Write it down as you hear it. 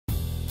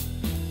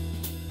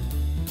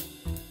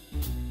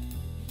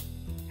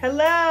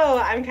Hello,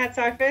 I'm Kat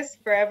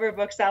Sarfas, forever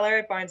bookseller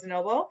at Barnes &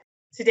 Noble.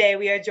 Today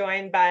we are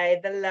joined by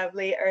the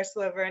lovely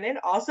Ursula Vernon,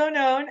 also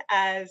known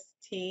as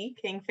T.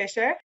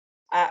 Kingfisher.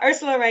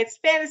 Ursula writes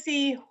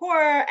fantasy,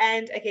 horror,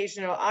 and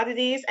occasional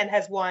oddities, and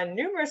has won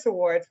numerous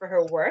awards for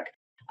her work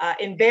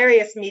in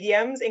various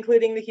mediums,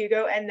 including the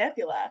Hugo and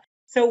Nebula.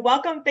 So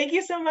welcome. Thank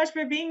you so much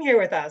for being here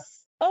with us.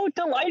 Oh,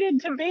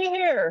 delighted to be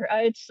here.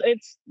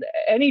 It's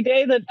any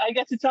day that I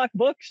get to talk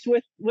books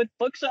with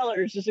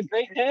booksellers is a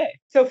great day.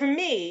 So for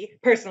me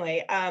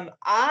personally,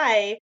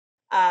 I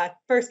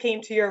first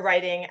came to your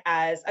writing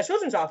as a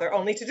children's author,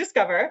 only to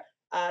discover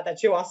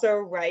that you also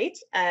write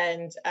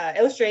and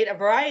illustrate a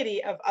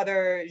variety of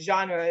other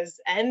genres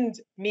and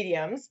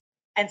mediums.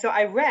 And so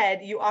I read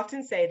you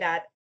often say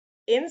that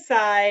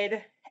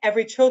inside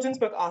every children's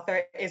book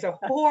author is a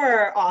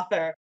horror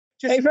author.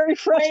 Just a very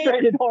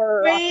frustrated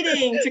horror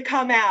waiting to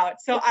come out.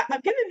 So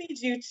I'm going to need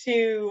you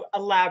to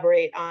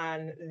elaborate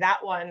on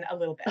that one a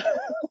little bit.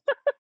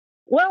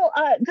 Well,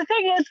 the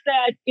thing is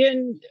that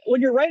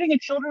when you're writing a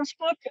children's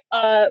book,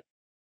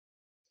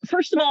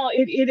 first of all,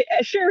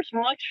 it shares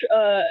much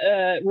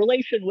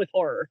relation with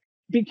horror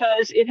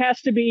because it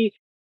has to be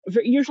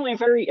usually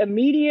very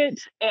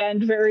immediate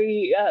and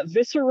very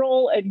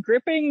visceral and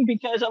gripping,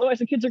 because otherwise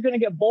the kids are going to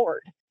get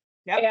bored.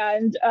 Yep.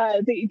 And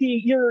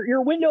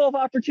your window of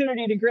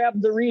opportunity to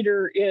grab the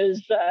reader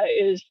is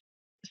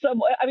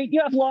some. I mean,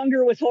 you have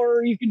longer with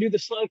horror. You can do the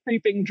slow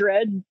creeping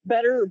dread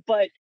better,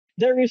 but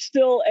there is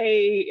still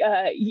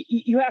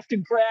you have to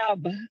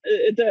grab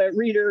the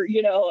reader,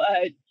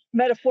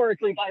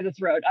 metaphorically by the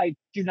throat. I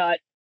do not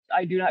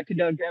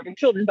condone grabbing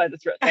children by the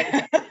throat.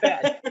 That is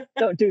bad.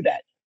 Don't do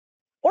that.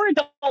 Or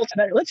adults.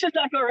 Let's just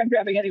not go around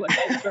grabbing anyone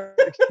by the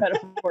throat.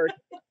 Metaphorically.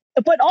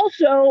 But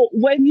also,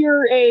 when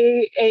you're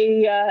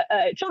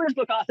a children's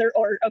book author,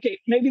 or okay,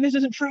 maybe this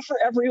isn't true for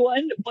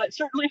everyone, but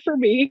certainly for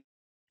me,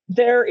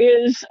 there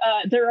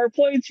are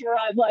points where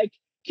I'm like,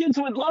 kids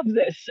would love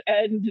this,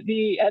 and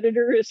the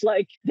editor is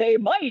like, they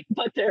might,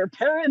 but their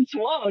parents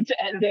won't,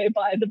 and they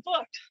buy the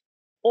book.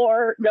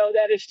 Or no,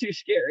 that is too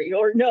scary,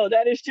 or no,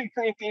 that is too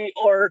creepy,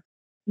 or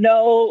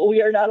no,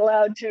 we are not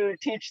allowed to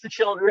teach the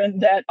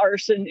children that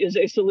arson is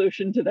a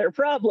solution to their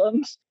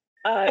problems.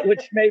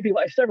 Which may be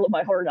why several of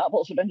my horror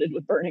novels have ended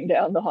with burning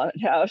down the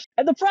haunted house.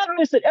 And the problem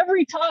is that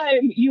every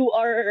time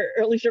or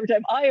at least every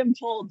time I am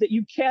told that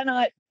you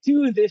cannot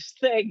do this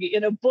thing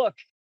in a book,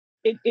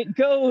 it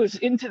goes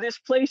into this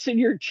place in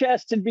your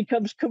chest and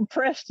becomes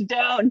compressed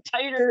down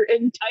tighter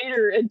and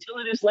tighter until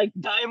it is like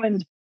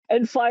diamond.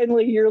 And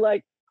finally you're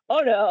like, oh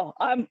no,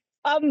 I'm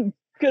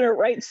going to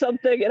write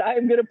something and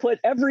I'm going to put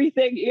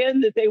everything in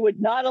that they would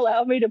not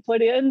allow me to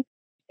put in.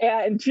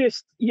 And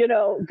just,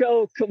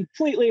 go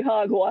completely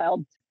hog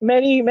wild.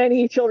 Many,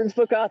 many children's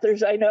book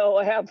authors I know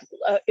have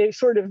a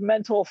sort of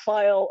mental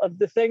file of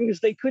the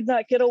things they could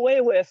not get away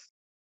with.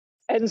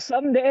 And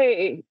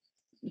someday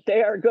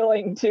they are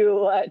going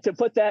to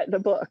put that in a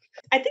book.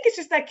 I think it's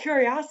just that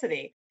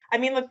curiosity. I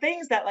mean, the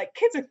things that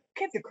kids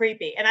are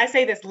creepy. And I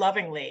say this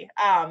lovingly,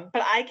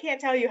 but I can't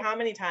tell you how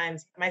many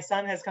times my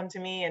son has come to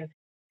me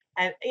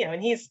and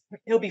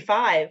he'll be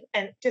 5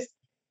 and just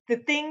the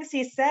things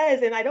he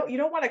says, and you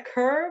don't want to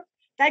curb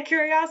that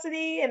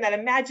curiosity and that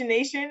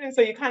imagination, and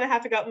so you kind of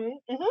have to go,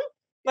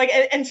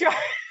 and try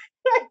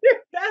your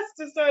best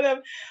to sort of,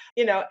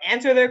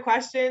 answer their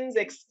questions,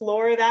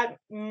 explore that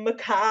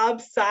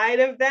macabre side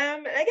of them.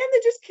 And again,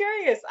 they're just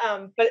curious.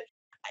 But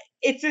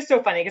it's just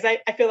so funny because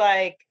I feel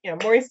like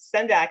Maurice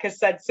Sendak has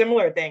said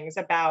similar things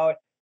about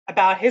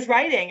his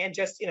writing, and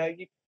just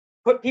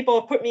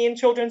people put me in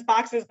children's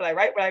boxes, but I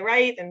write what I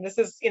write. And this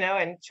is,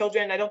 and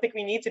children, I don't think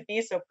we need to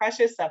be so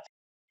precious. So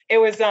it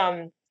was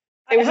how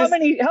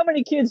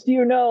many kids do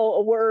you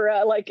know were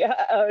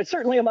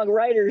certainly among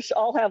writers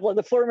all have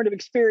the formative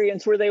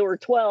experience where they were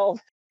 12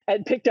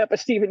 and picked up a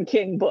Stephen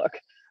King book?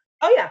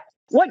 Oh yeah.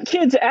 What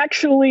kids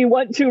actually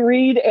want to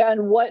read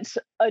and what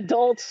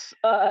adults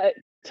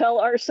tell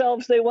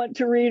ourselves they want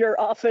to read are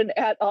often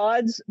at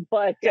odds,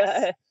 but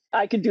yes.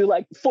 I could do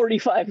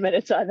 45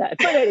 minutes on that.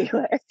 But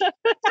anyway.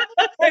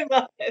 I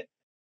love it.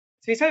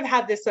 So we sort of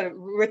have this sort of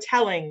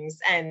retellings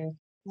and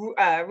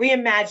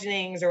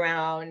reimaginings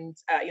around,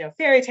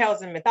 fairy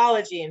tales and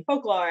mythology and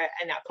folklore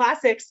and now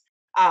classics.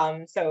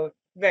 So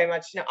very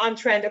much on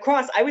trend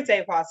across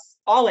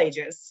all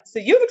ages. So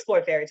you've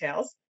explored fairy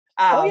tales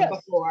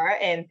before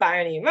in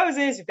Fire and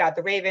Roses. You've got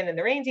The Raven and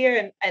the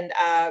Reindeer, and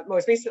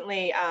most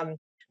recently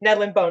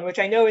Nettle and Bone, which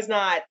I know is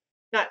not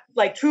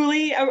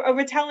truly a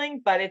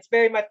retelling, but it's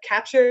very much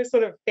captures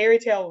sort of fairy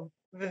tale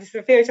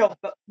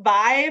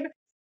vibe.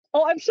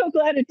 Oh, I'm so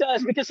glad it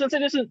does, because since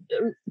it isn't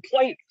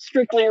quite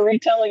strictly a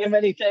retelling of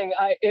anything,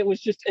 it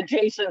was just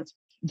adjacent.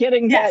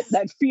 Getting that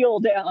feel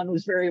down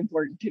was very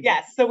important to me.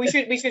 Yes, so we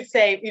should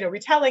say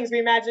retellings,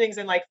 reimaginings,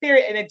 and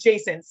fairy and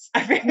adjacents.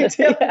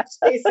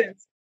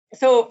 Adjacents.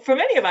 So for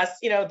many of us,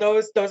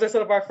 those are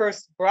sort of our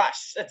first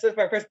brush. That's sort of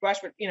our first brush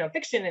with,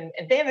 fiction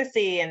and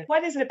fantasy. And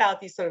what is it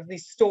about these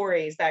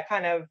stories that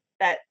kind of,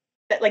 that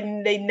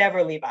they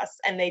never leave us,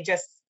 and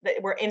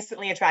we're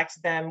instantly attracted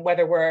to them,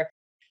 whether we're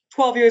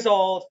 12 years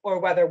old or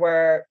whether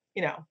we're,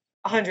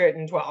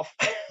 112.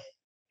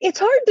 It's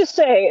hard to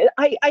say.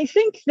 I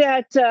think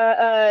that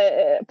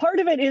part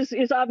of it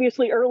is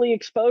obviously early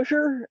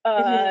exposure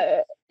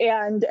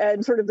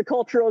and sort of the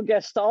cultural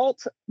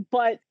gestalt,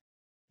 but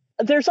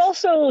there's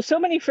also so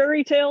many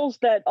fairy tales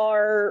that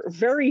are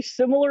very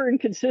similar and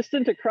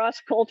consistent across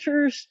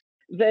cultures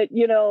that,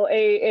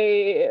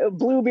 a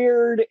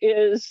Bluebeard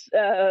is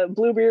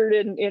Bluebeard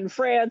in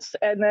France,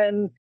 and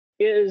then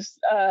is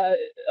a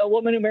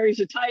woman who marries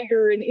a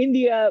tiger in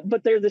India,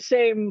 but they're the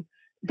same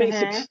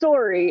basic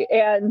story.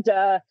 And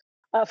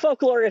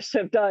folklorists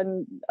have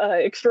done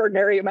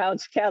extraordinary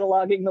amounts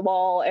cataloging them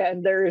all.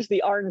 And there's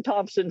the Arne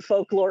Thompson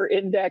Folklore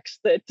Index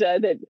that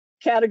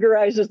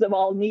categorizes them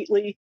all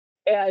neatly.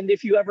 And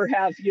if you ever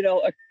have,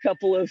 a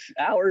couple of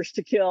hours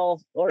to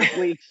kill, or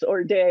weeks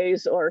or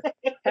days, or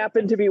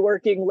happen to be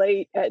working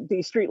late at the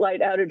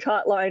streetlight outage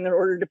hotline in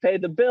order to pay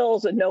the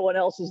bills and no one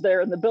else is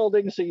there in the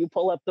building, so you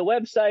pull up the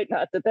website,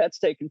 not that that's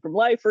taken from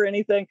life or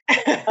anything.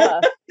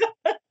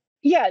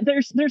 Yeah,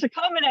 there's a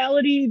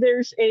commonality.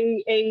 There's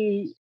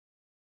I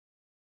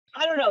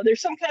don't know,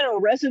 there's some kind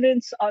of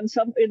resonance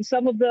in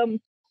some of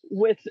them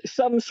with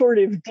some sort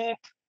of deep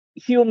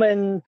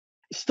human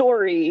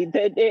story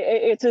that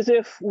it's as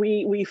if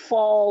we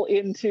fall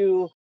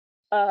into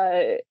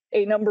a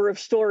number of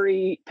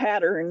story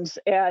patterns,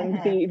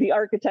 and the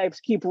archetypes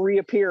keep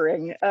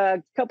reappearing.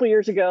 A couple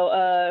years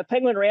ago,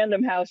 Penguin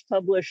Random House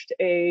published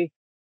a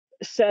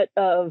set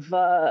of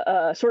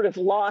sort of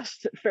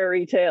lost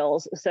fairy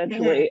tales,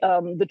 essentially.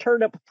 The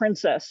Turnip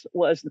Princess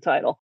was the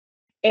title,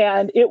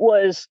 and it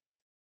was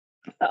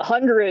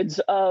hundreds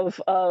of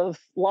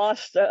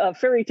lost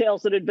fairy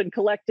tales that had been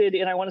collected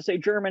in, I want to say,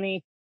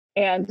 Germany,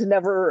 and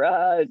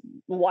never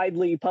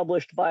widely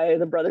published by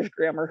the Brothers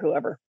Grimm or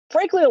whoever.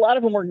 Frankly, a lot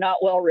of them were not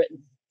well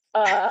written.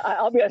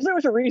 I'll be honest, there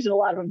was a reason a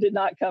lot of them did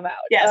not come out.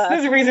 Yes,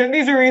 there's a reason.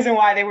 There's a reason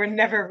why they were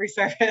never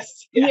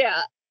resurfaced.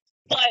 Yeah,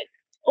 but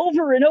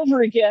over and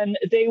over again,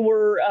 they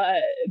were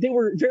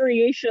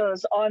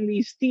variations on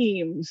these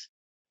themes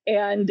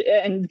and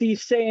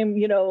these same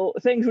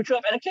things, which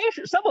on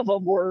occasion some of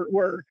them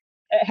would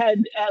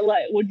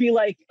be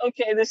like,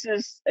 okay, this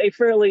is a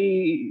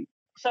fairly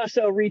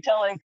so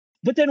retelling,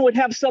 but then would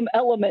have some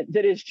element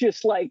that is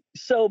just like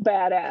so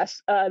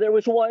badass. There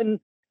was one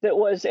that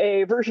was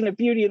a version of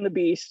Beauty and the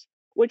Beast,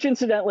 which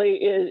incidentally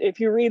is, if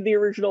you read the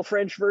original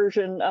French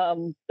version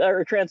or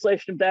a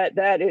translation of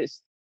that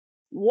is,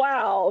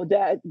 wow,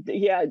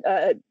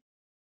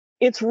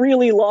 it's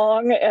really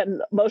long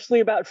and mostly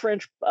about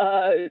French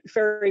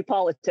fairy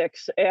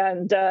politics,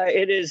 and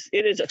it is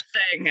a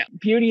thing.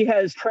 Beauty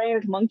has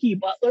trained monkey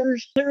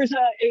butlers. There is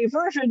a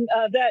version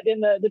of that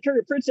in the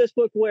Turnip Princess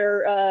book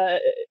where,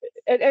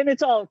 and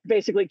it's all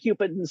basically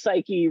Cupid and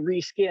Psyche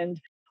reskinned,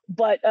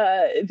 but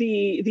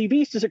the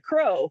beast is a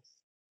crow,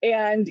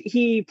 and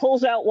he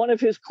pulls out one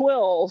of his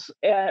quills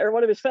or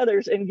one of his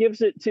feathers and gives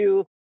it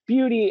to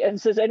Beauty and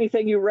says,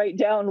 anything you write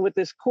down with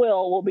this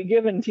quill will be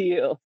given to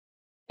you.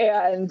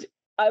 And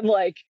I'm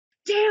like,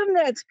 damn,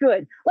 that's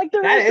good. Like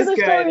the rest of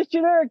the story is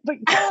generic,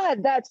 but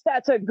God,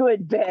 that's a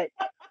good bit.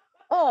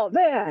 Oh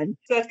man.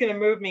 So that's gonna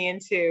move me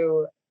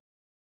into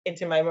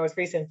my most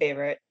recent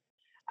favorite.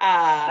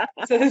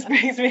 So this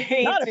brings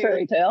me not a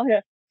fairy tale,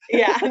 yeah.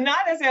 Yeah, not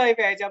necessarily a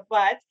fairy tale,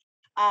 but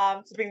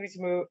so it brings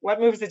me to What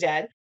Moves the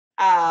Dead,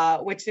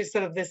 which is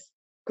sort of this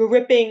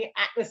gripping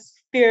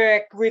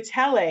atmospheric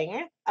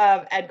retelling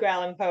of Edgar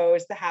Allan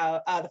Poe's The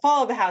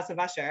Fall of the House of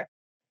Usher.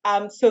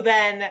 So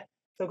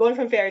going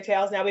from fairy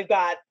tales, now we've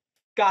got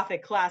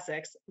Gothic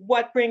classics.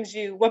 What brought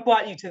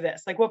you to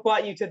this? Like, what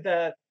brought you to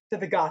the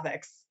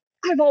Gothics?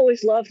 I've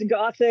always loved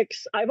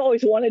Gothics. I've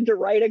always wanted to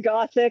write a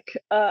Gothic.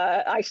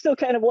 I still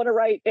kind of want to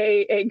write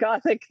a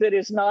Gothic that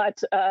is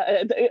not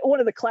one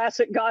of the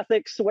classic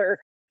Gothics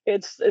where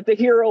it's the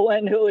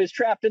heroine who is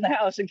trapped in the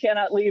house and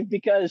cannot leave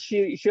because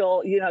she's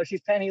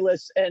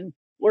penniless and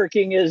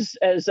working as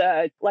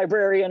a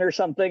librarian or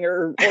something,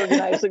 or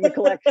organizing the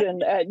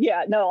collection. And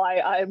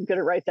I'm going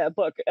to write that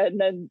book.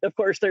 And then, of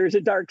course, there's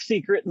a dark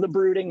secret in the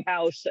brooding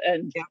house.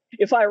 And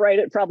if I write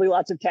it, probably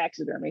lots of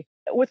taxidermy.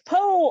 With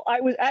Poe, I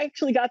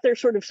actually got there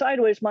sort of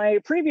sideways. My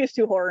previous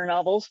two horror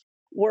novels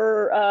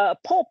were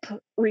pulp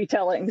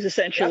retellings,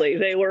 essentially.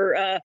 They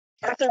were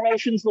Arthur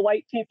Mason's The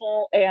White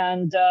People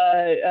and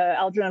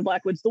Algernon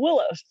Blackwood's The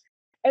Willows.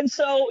 And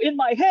so in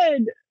my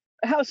head,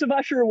 House of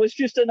Usher was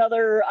just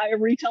another, I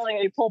am retelling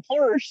a pulp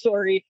horror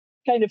story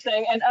kind of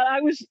thing. And I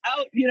was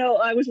out,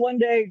 I was one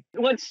day,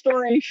 what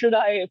story should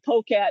I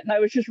poke at? And I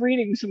was just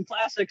reading some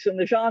classics in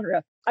the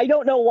genre. I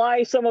don't know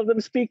why some of them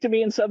speak to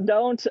me and some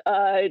don't.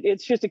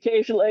 It's just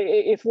occasionally,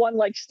 if one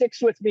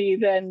sticks with me,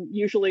 then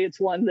usually it's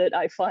one that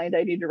I find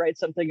I need to write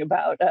something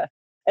about.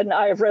 And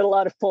I have read a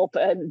lot of pulp,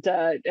 and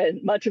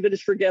much of it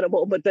is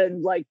forgettable. But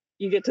then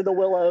you get to the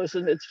Willows,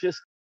 and it's just,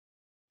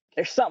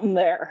 there's something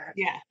there.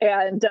 Yeah.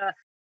 And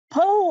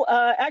Poe,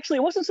 actually,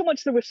 it wasn't so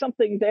much there was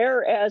something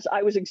there as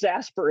I was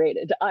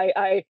exasperated.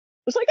 I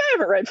was like, I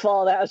haven't read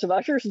Fall of the House of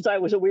Usher since I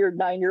was a weird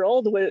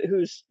 9-year-old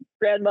whose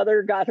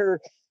grandmother got her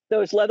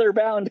those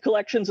leather-bound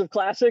collections of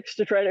classics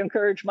to try to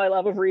encourage my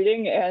love of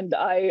reading, and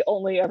I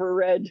only ever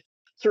read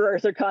Sir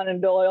Arthur Conan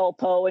Doyle,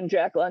 Poe, and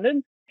Jack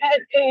London. At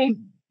a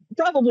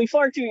probably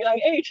far too young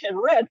age, had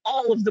read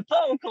all of the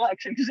Poe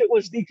collection because it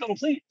was the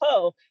complete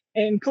Poe,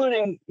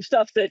 including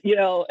stuff that,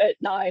 at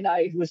 9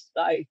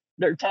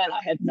 or 10,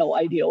 I had no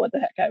idea what the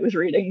heck I was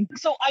reading.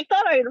 So I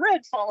thought I had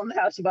read Fall of the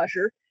House of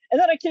Usher, and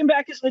then I came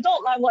back as an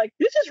adult, and I'm like,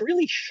 this is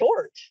really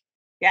short.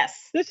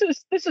 Yes, this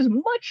is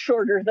much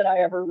shorter than I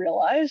ever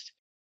realized,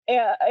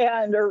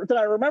 or that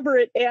I remember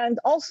it. And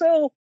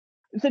also,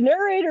 the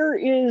narrator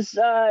is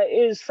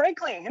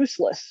frankly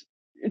useless.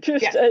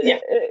 Just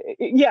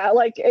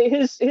like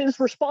his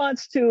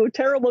response to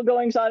terrible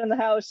goings on in the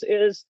house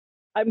is,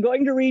 "I'm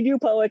going to read you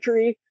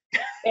poetry."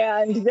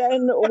 And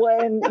then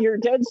when your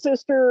dead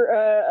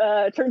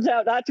sister turns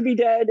out not to be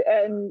dead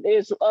and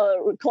is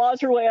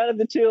claws her way out of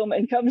the tomb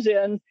and comes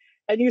in,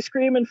 and you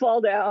scream and fall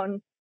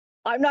down,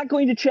 I'm not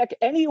going to check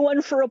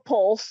anyone for a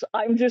pulse.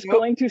 I'm just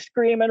going to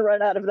scream and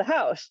run out of the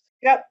house.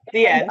 Yep.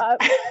 The end. I'm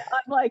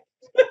like,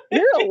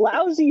 you're a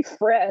lousy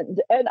friend.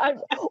 And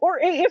or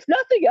if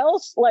nothing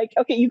else, like,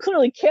 okay, you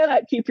clearly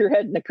cannot keep your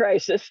head in a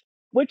crisis,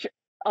 which,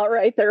 all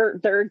right, there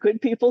are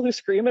good people who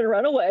scream and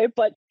run away,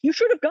 but you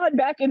should have gone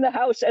back in the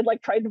house and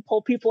like tried to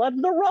pull people out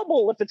of the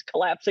rubble if it's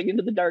collapsing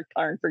into the dark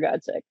tarn, for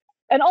God's sake.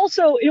 And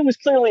also, it was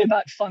clearly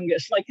about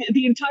fungus. Like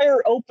the entire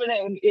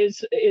opening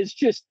is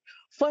just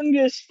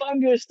fungus.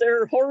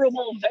 There are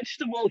horrible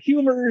vegetable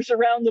humors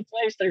around the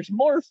place. There's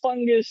more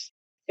fungus.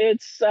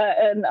 It's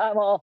and I'm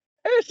all,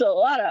 there's a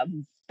lot of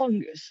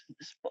fungus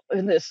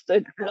in this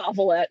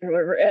novelette or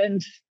whatever.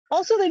 And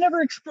also, they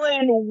never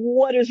explain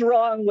what is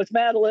wrong with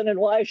Madeline and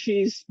why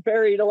she's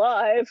buried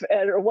alive,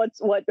 or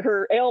what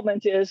her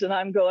ailment is. And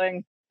I'm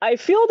going, I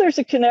feel there's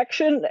a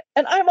connection.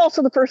 And I'm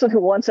also the person who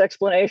wants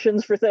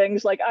explanations for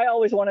things. Like, I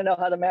always want to know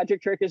how the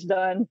magic trick is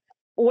done.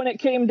 When it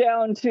came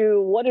down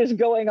to what is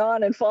going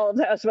on in Fall of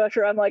the House of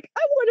Usher, I'm like,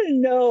 I want to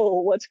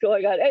know what's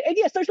going on. And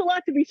yes, there's a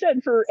lot to be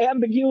said for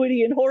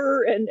ambiguity in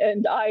horror,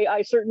 and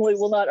I certainly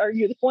will not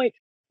argue the point.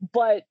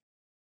 But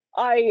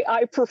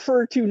I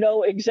prefer to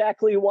know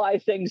exactly why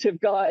things have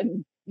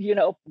gone,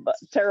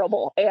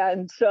 terrible.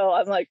 And so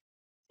I'm like,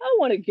 I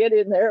want to get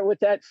in there with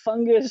that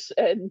fungus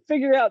and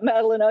figure out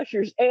Madeline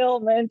Usher's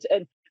ailment,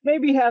 and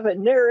maybe have a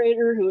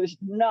narrator who is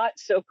not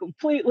so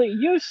completely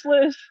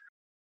useless.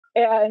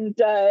 And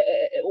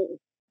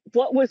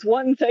what with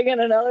one thing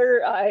and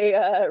another,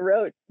 I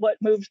wrote What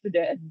Moves the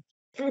Dead.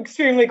 I'm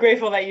extremely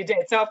grateful that you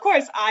did. So of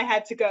course I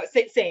had to go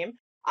same.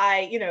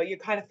 You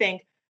kind of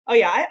think, oh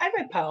yeah, I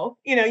read Poe.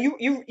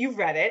 You've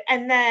read it,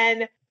 and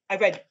then I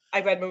read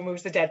What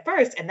Moves the Dead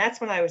first, and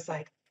that's when I was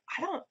like,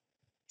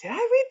 did I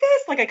read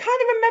this? Like, I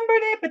kind of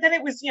remembered it, but then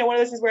it was one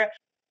of those things where,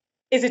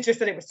 is it just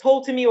that it was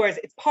told to me, or is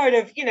it's part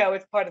of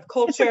it's part of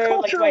culture? It's a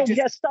cultural like, do I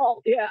just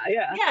gestalt? Yeah.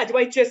 Do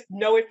I just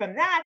know it from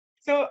that?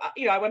 So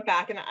I went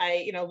back and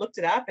I looked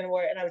it up, and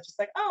I was just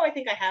like, oh, I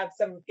think I have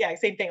some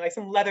same thing, like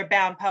some leather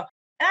bound Poe,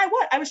 and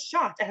I was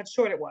shocked at how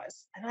short it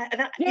was,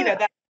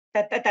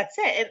 that's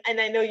it. And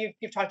I know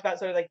you've talked about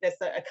sort of like this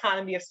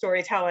economy of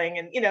storytelling,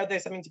 and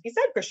there's something to be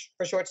said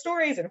for short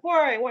stories and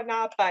horror and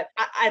whatnot. But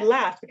I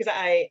laughed because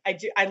I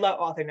love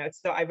author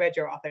notes, so I read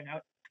your author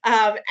note,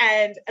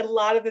 and a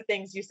lot of the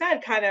things you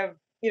said kind of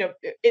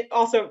it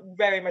also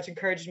very much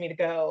encouraged me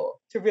to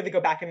really go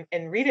back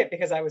and read it,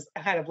 because I was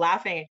kind of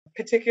laughing,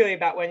 particularly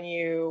about when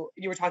you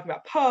were talking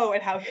about Poe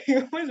and how he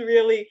was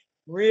really,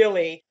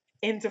 really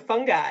into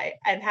fungi,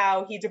 and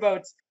how he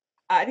devotes,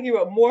 I think he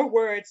wrote more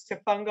words to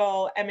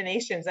fungal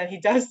emanations than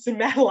he does to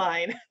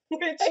Madeline,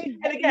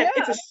 and again,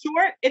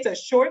 it's a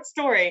short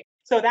story.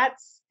 So that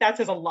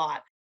says a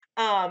lot.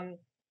 And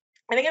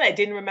again, I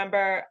didn't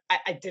remember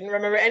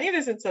any of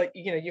this until,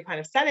 you kind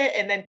of said it.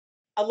 And then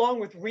along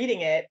with reading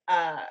it,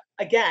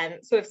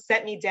 again, sort of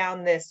sent me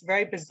down this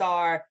very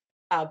bizarre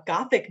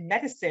gothic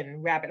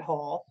medicine rabbit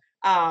hole.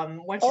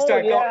 Once you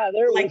start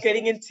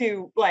getting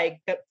into like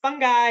the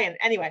fungi, and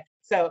anyway,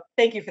 so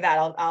thank you for that.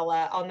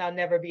 I'll now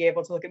never be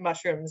able to look at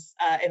mushrooms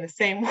in the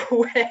same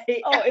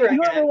way. Oh, if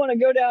you ever want to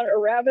go down a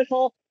rabbit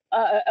hole,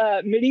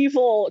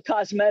 medieval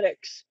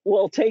cosmetics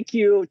will take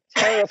you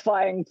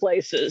terrifying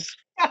places.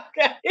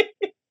 Okay.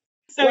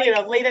 So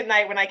late at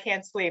night when I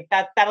can't sleep,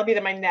 that'll be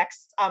my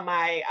next on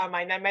my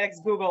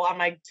next Google on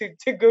my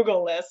to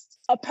Google list.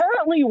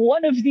 Apparently,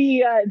 one of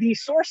the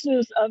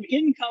sources of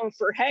income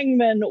for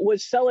hangmen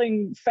was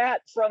selling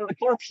fat from the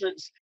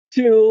corpses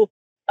to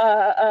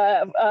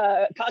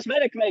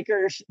cosmetic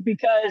makers,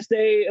 because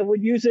they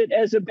would use it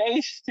as a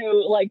base to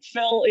like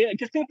fill in,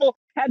 because people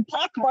had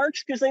pock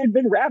marks because they had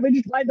been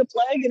ravaged by the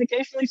plague and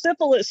occasionally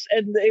syphilis,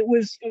 and it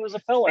was a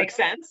filler. Makes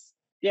sense.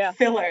 Yeah.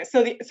 Filler.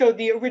 So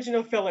the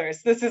original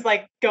fillers. This is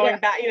like going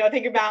back,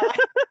 think about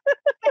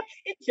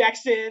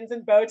injections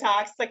and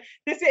Botox. Like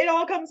this, it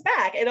all comes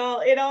back. It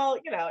all,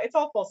 it's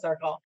all full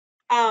circle.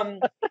 So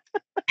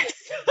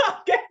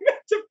getting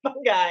back to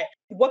fungi,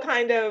 what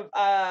kind of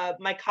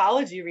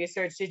mycology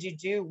research did you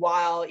do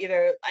while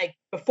either like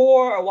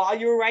before or while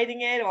you were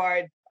writing it,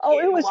 or Oh,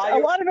 it was a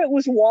lot of it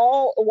was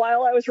while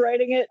I was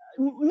writing it.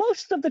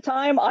 Most of the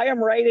time, I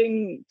am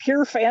writing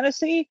pure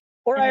fantasy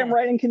or I am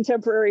writing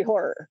contemporary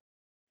horror.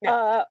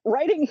 Yeah.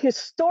 Writing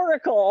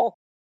historical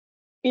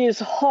is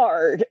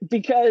hard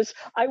because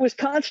I was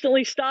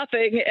constantly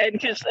stopping, and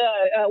because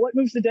What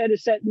Moves the Dead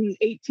is set in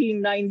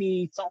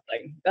 1890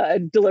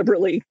 something,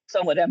 deliberately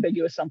somewhat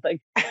ambiguous something,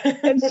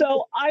 and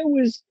so I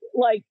was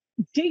like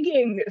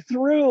digging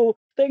through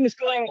things,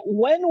 going,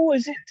 when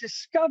was it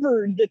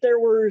discovered that there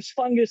was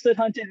fungus that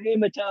hunted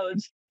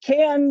nematodes?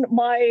 Can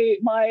my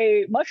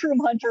mushroom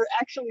hunter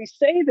actually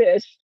say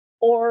this,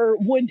 or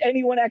would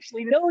anyone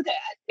actually know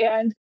that?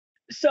 And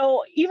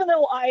so even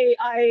though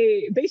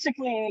I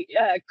basically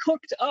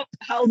cooked up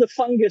how the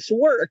fungus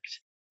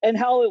worked and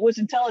how it was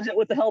intelligent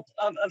with the help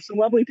of some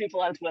lovely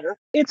people on Twitter,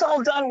 it's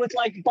all done with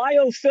like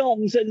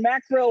biofilms and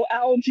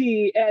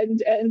macroalgae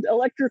and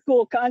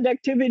electrical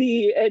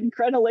conductivity and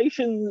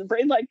crenellation,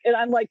 brain like, and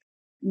I'm like,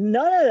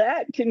 none of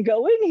that can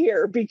go in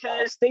here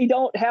because they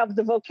don't have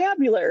the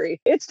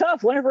vocabulary. It's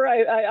tough. Whenever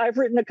I've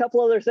written a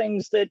couple other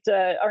things that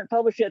aren't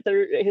published yet,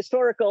 they're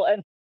historical,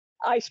 and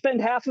I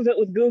spend half of it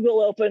with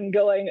Google open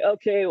going,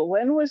 okay,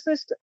 when was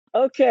this?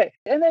 Okay.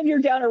 And then you're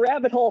down a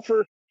rabbit hole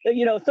for,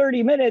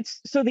 30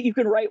 minutes so that you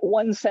can write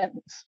one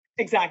sentence.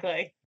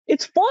 Exactly.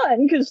 It's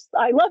fun because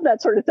I love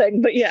that sort of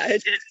thing. But yeah,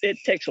 it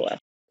takes a while.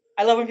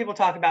 I love when people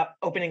talk about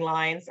opening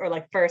lines or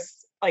like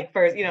first,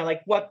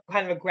 what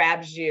kind of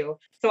grabs you.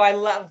 So I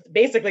love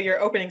basically your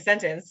opening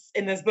sentence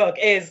in this book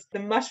is the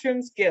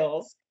mushroom's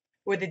gills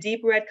with the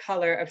deep red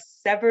color of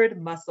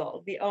severed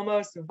muscle, the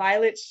almost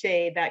violet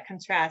shade that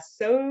contrasts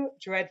so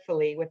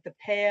dreadfully with the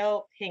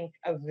pale pink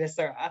of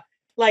viscera.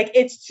 Like,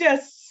 it's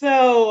just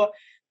so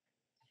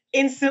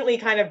instantly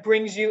kind of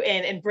brings you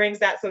in and brings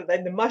that, so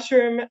then the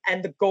mushroom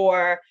and the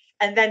gore,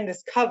 and then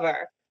this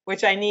cover,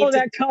 which I need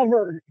that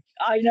cover.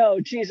 I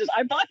know, Jesus.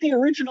 I bought the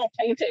original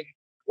painting.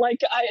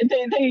 Like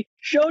they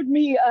showed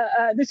me,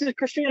 this is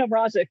Christina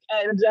Mrazek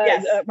and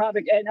yes.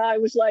 Mrazek, and I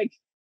was like,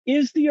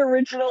 is the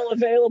original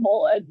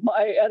available? And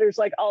my editor's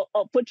like,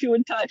 I'll put you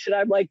in touch. And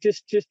I'm like,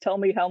 just tell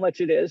me how much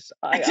it is.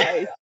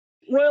 I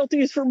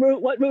royalties for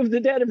What Moved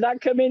the Dead have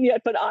not come in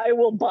yet, but I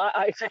will buy.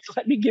 I said,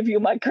 let me give you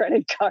my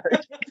credit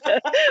card.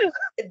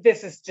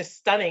 This is just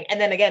stunning.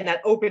 And then again, that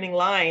opening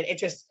line, it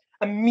just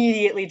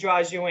immediately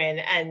draws you in.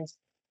 And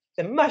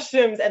the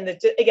mushrooms and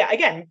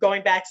again,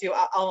 going back to,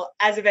 I'll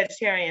as a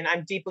vegetarian,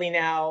 I'm deeply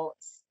now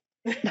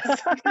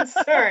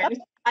concerned.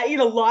 I eat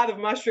a lot of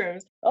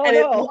mushrooms, and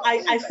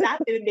I sat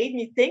and it made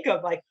me think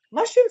of like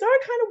mushrooms are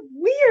kind of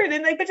weird,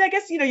 and but I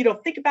guess you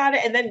don't think about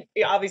it, and then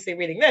obviously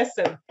reading this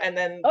and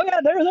then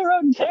they're their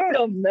own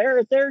kingdom.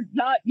 They're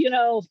not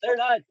they're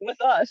not with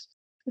us.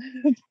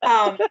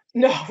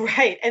 No,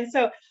 right. And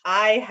so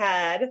I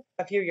had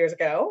a few years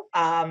ago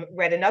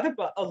read another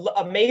book,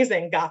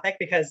 amazing Gothic,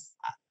 because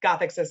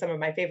Gothics are some of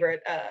my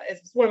favorite.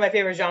 It's one of my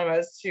favorite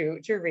genres to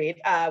read,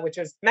 which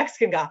was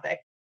Mexican Gothic.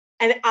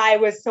 And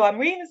I'm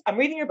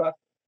reading your book,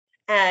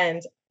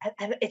 and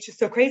it's just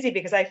so crazy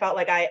because I felt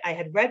like I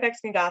had read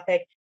Mexican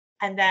Gothic,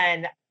 and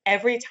then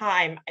every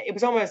time it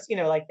was almost,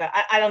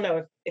 I don't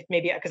know if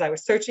maybe because I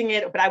was searching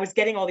it, but I was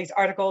getting all these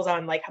articles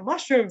on like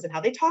mushrooms and how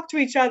they talk to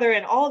each other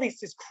and all these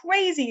just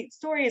crazy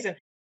stories. And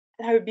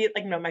I would be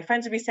like, my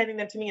friends would be sending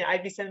them to me, and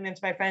I'd be sending them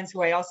to my friends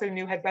who I also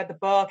knew had read the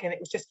book. And it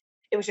was just,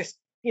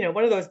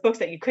 one of those books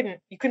that you couldn't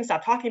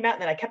stop talking about.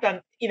 And then I kept on,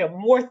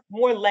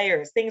 more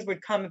layers, things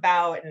would come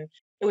about, and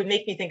it would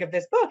make me think of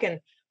this book. And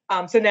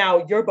so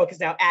now your book is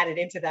now added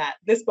into that.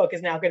 This book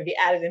is now going to be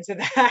added into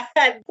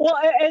that. Well,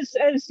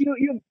 as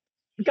you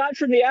got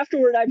from the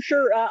afterward, I'm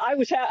sure I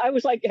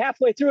was like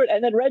halfway through it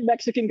and then read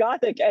Mexican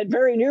Gothic and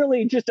very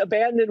nearly just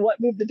abandoned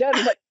What Moved the Dead. I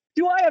was like,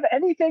 do I have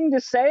anything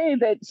to say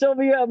that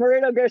Silvia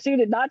Moreno Garcia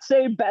did not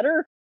say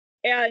better?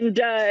 And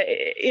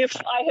if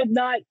I had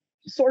not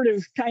sort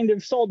of kind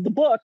of sold the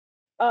book,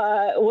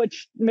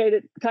 which made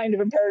it kind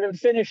of imperative to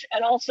finish,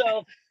 and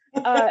also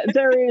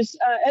there is,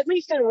 at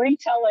least in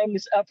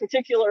retellings,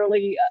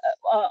 particularly,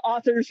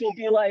 authors will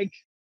be like,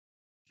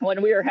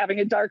 when we are having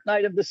a dark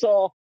night of the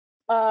soul,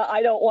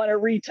 I don't want to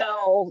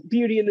retell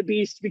Beauty and the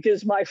Beast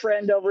because my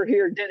friend over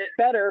here did it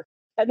better.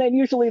 And then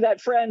usually that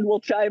friend will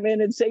chime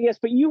in and say, yes,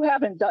 but you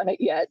haven't done it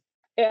yet.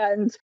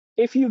 And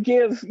if you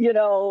give, 10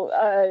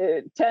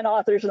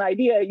 authors an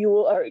idea, you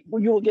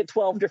will get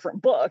 12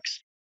 different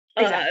books.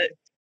 Exactly.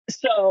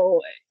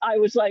 So I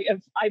was like,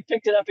 I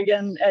picked it up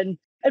again, and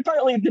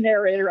partly the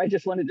narrator I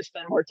just wanted to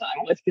spend more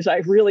time with because I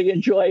really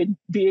enjoyed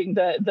being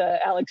the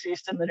Alex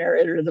Easton, the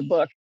narrator of the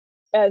book.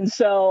 And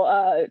so,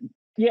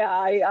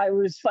 I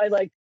was fine,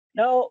 like,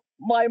 no,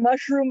 my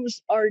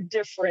mushrooms are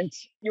different.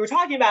 You were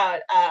talking about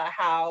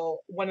how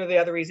one of the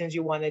other reasons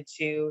you wanted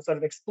to sort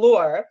of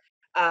explore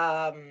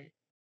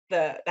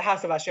the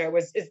House of Usher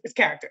is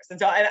characters. And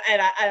so,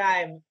 and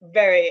I'm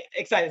very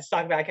excited to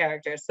talk about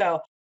characters. So,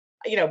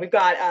 we've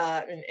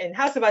got in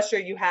House of Usher,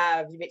 you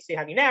have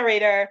your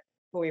narrator,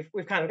 who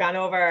we've kind of gone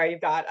over.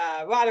 You've got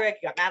Roderick,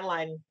 you got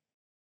Madeline,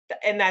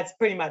 and that's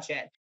pretty much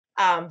it.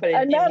 But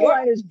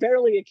Madeline is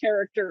barely a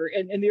character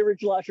in the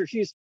original Usher.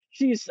 She's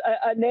she's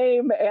a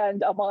name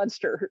and a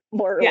monster,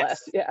 more or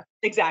less. Yeah,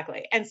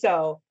 exactly. And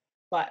so,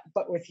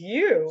 but with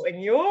you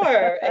and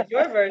your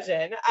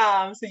version,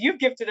 so you've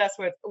gifted us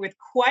with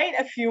quite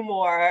a few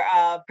more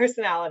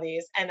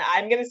personalities, and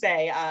I'm gonna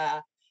say,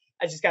 I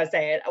just gotta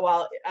say it.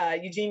 While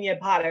Eugenia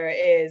Potter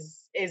is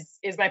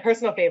my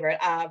personal favorite,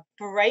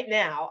 for right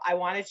now, I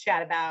want to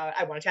chat about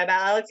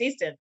Alex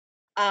Easton,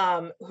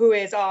 who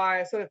is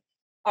our sort of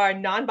our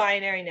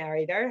non-binary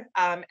narrator,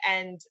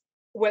 and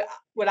what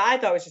I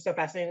thought was just so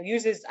fascinating,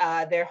 uses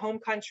their home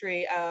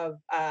country of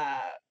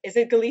is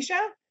it Galicia?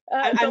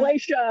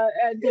 Galatia,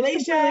 and Galatia.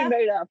 It's completely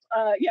made up.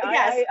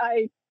 Yes.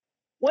 I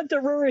went the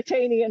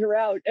Ruritanian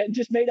route and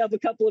just made up a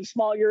couple of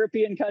small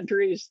European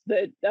countries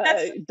that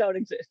don't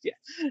exist yet.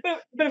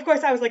 But of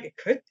course, I was like, it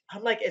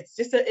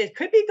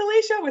could be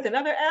Galatia with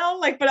another L,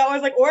 like, but I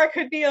was like, or it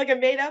could be like a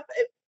made up.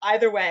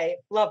 Either way,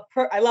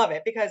 I love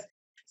it, because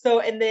so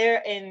in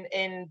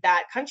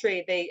that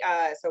country, they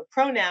so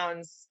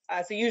pronouns,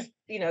 so use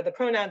the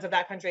pronouns of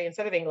that country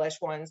instead of English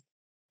ones.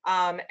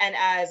 And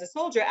as a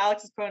soldier,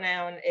 Alex's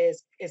pronoun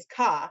is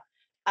ka.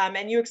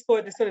 And you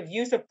explored the sort of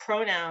use of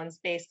pronouns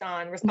based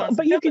on responsibility.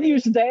 But you can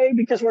use they,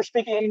 because we're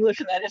speaking English,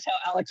 and that is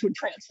how Alex would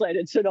translate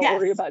it. So don't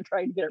worry about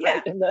trying to get it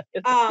right in the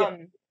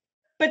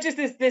But just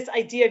this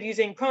idea of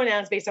using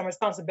pronouns based on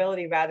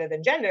responsibility rather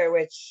than gender,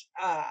 which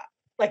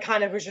like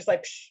kind of was just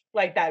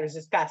like that was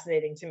just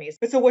fascinating to me.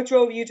 But so what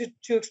drove you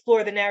to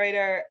explore the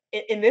narrator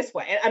in this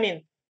way? I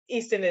mean,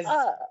 Easton is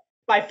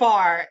by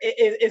far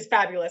is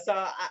fabulous. So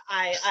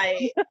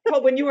I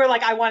when you were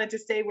like, I wanted to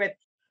stay with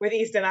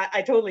Easton,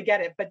 I totally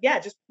get it. But yeah,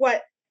 just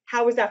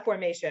how was that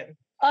formation?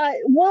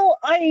 Well,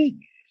 I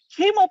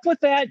came up with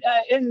that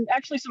in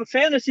actually some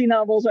fantasy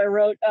novels I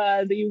wrote.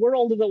 The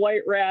World of the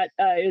White Rat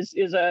is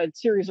a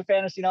series of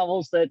fantasy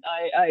novels that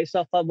I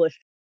self-published.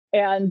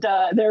 And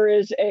there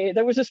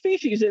was a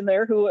species in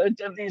there who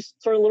of these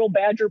sort of little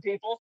badger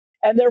people,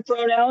 and their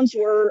pronouns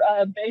were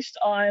based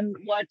on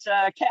what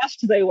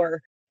caste they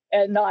were,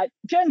 and not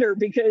gender,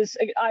 because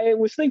I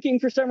was thinking,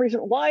 for some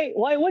reason, why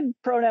would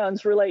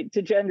pronouns relate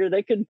to gender?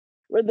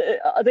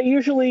 They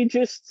usually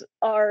just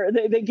are,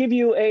 they give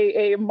you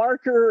a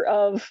marker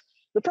of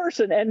the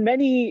person, and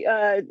many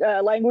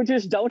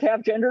languages don't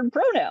have gendered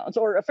pronouns,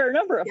 or a fair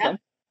number of them,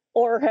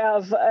 or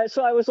have,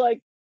 so I was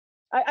like,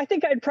 I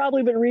think I'd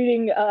probably been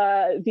reading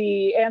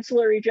the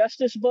Ancillary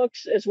Justice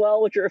books as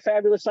well, which are a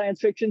fabulous science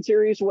fiction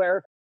series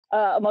where,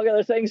 among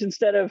other things,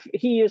 instead of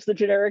he is the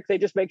generic, they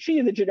just make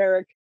she the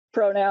generic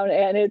pronoun,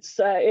 and it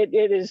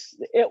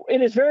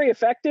is very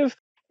effective.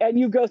 And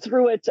you go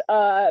through it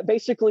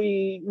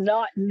basically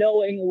not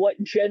knowing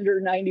what gender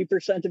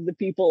 90% of the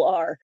people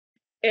are,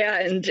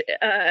 and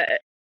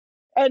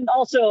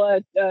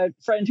also a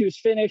friend who's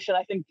Finnish, and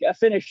I think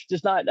Finnish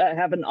does not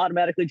have an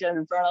automatically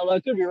gendered pronoun, although I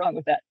could be wrong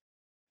with that.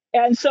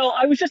 And so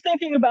I was just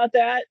thinking about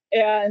that,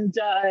 and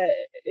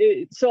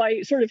so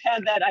I sort of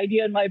had that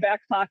idea in my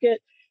back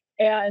pocket,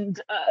 and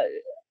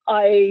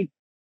I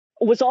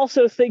was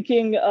also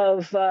thinking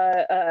of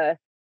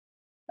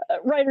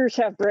writers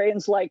have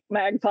brains like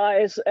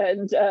magpies,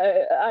 and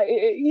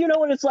you know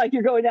what it's like.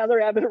 You're going down the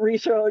rabbit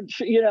research,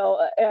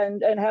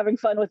 and having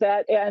fun with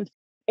that. And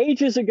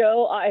ages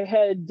ago, I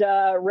had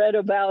read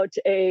about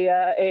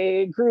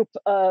a group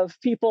of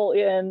people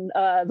in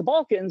the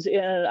Balkans,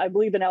 I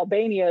believe in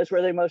Albania is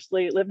where they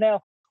mostly live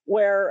now,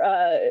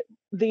 where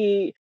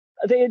they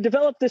had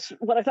developed this,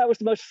 what I thought was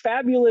the most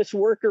fabulous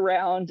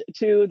workaround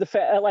to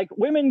like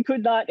women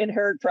could not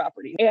inherit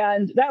property.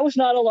 And that was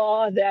not a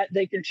law that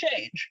they could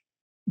change.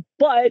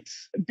 But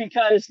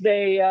because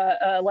they,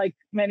 like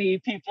many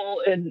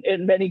people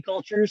in many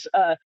cultures,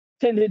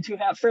 tended to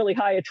have fairly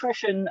high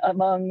attrition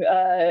among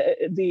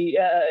the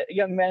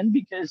young men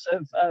because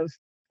of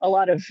a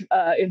lot of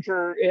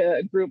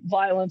inter-group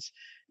violence,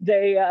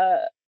 they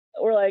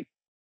were like,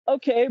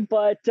 okay,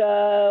 but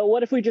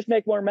what if we just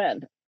make more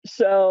men?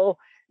 So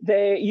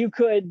you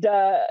could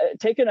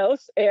take an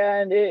oath,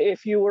 and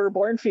if you were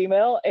born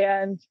female,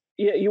 and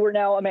you were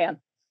now a man,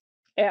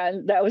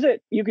 and that was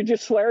it. You could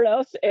just swear an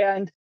oath,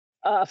 and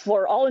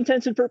for all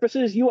intents and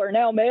purposes, you are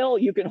now male.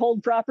 You can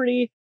hold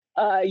property.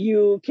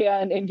 You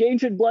can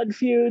engage in blood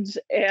feuds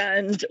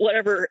and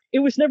whatever. It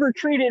was never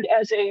treated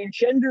as a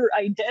gender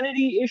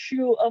identity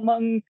issue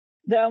among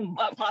them,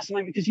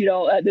 possibly because,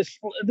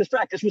 this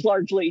practice was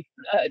largely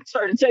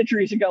started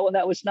centuries ago, and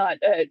that was not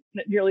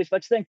nearly as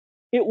much thing.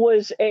 It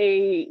was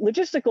a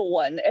logistical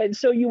one. And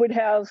so you would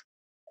have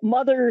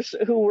mothers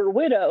who were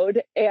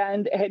widowed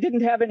and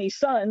didn't have any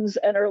sons,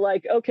 and are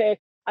like, okay,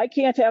 I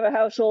can't have a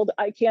household.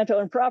 I can't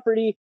own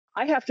property.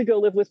 I have to go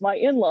live with my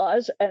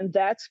in-laws, and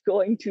that's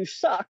going to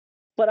suck.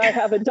 But I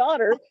have a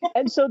daughter.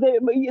 And so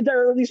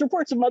there are these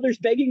reports of mothers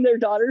begging their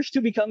daughters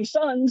to become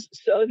sons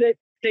so that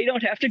they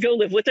don't have to go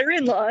live with their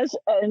in-laws.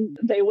 And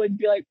they would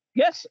be like,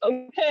 yes,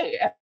 okay,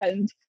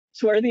 and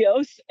swear the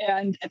oath.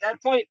 And at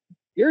that point,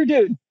 you're a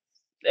dude.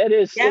 It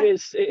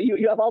is,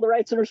 you have all the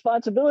rights and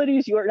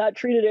responsibilities. You are not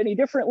treated any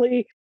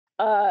differently.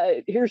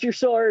 Here's your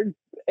sword,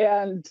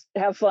 and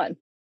have fun.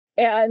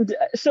 And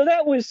so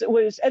that was,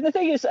 and the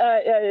thing is,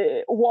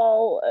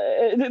 while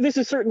this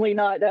is certainly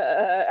not,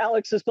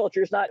 Alex's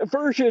culture is not a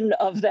version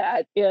of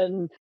that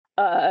in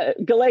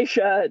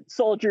Galatia,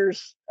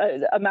 soldiers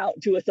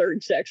amount to a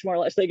third sex, more or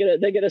less. They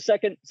get a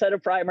second set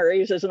of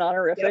primaries as an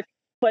honorific. Yep.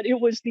 But it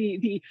was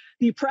the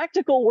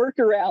practical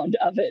workaround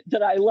of it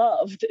that I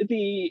loved.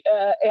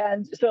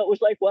 And so it was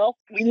like, well,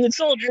 we need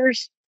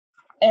soldiers,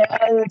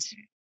 and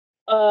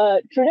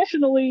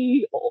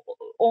traditionally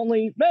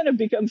only men have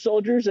become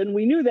soldiers, and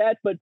we knew that,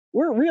 but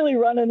we're really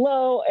running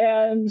low,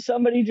 and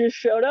somebody just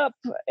showed up,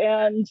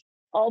 and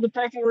all the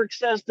paperwork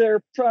says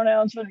their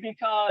pronouns would be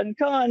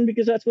con,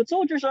 because that's what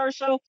soldiers are.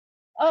 So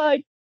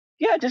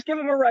yeah, just give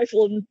them a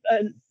rifle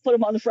and put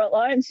them on the front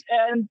lines,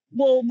 and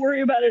we'll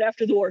worry about it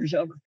after the war is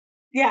over.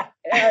 Yeah.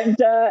 And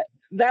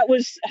that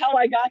was how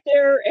I got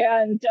there.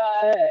 And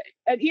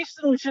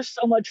Easton was just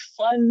so much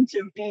fun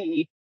to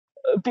be,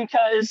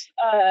 because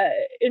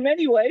in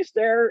many ways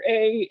they're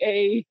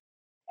a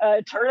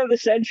turn of the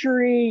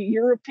century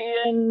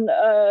European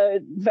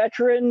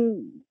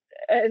veteran,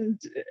 and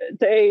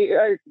they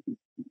are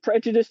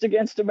prejudiced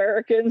against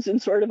Americans in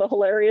sort of a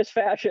hilarious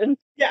fashion.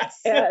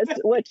 Yes.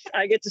 Which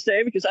I get to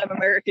say because I'm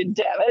American,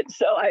 damn it.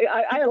 So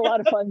I had a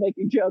lot of fun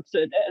making jokes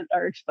at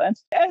our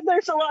expense. And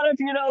there's a lot of,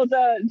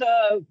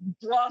 the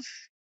bluff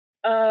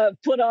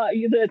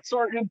the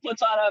sort who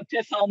puts on a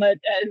pith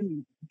helmet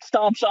and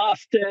stomps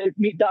off to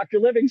meet Dr.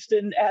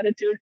 Livingston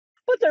attitude.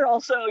 But they're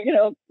also,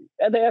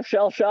 they have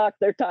shell shock,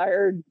 they're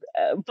tired,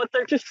 but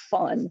they're just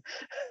fun.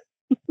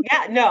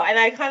 Yeah, no, and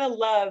I kind of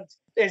loved,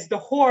 as the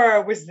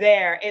horror was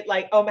there, it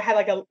had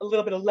like a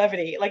little bit of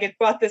levity, like it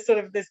brought this sort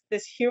of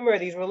this humor,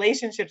 these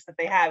relationships that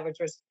they had, which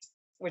was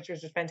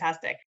just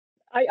fantastic.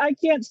 I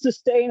can't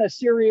sustain a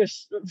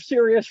serious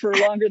for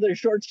longer than a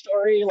short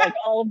story. Like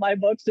all of my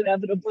books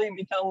inevitably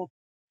become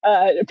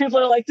people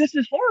are like, this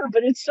is horror,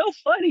 but it's so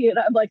funny, and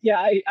I'm like,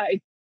 yeah,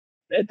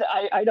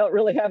 I don't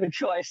really have a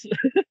choice.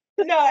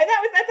 No, and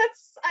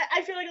that's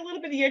I feel like a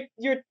little bit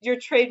of your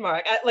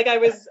trademark. I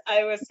was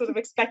sort of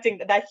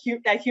expecting that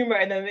humor,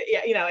 and then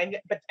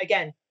but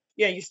again,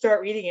 you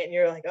start reading it and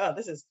you're like, oh,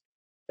 this is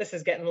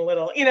getting a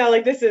little,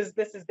 this is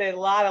a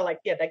lot of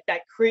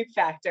that creep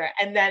factor,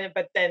 and then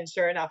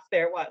sure enough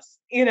there it was,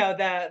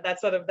 that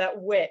sort of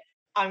that wit.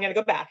 I'm gonna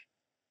go back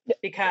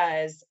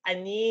because I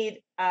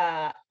need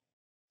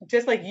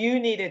just like you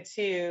needed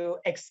to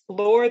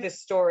explore the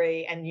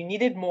story and you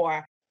needed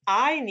more.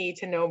 I need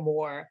to know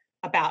more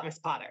about Miss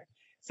Potter.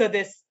 So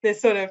this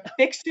sort of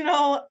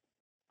fictional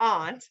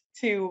aunt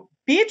to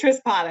Beatrix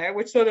Potter,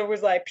 which sort of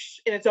was like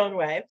in its own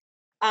way.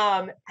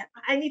 I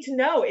need to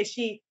know, is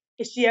she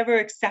ever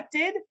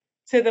accepted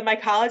to the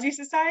Mycology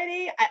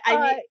Society?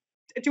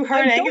 Do her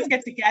and Angus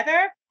get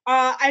together?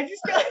 I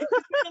just feel like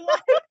there's a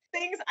lot of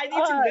things I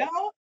need to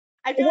know.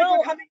 I feel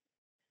like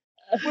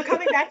we're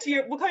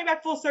coming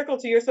back full circle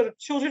to your sort of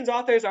children's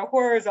authors or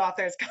horrors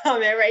authors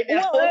comment right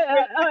now.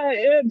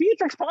 Well,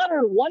 Beatrix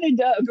Potter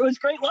was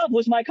great love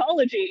was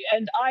mycology,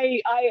 and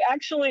I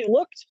actually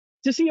looked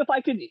to see if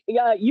I could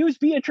use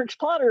Beatrix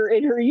Potter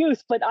in her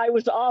youth, but I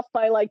was off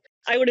by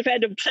I would have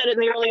had to set it in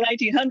the early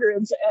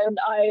 1900s,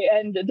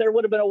 and there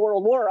would have been a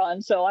world war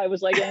on, so I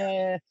was like,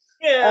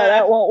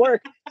 that won't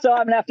work. So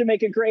I'm gonna have to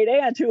make a great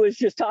aunt who is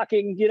just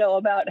talking,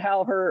 about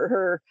how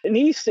her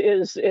niece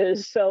is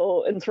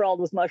so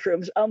enthralled with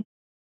mushrooms.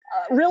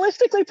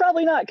 Realistically,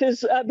 probably not,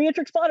 because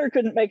Beatrix Potter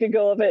couldn't make a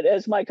go of it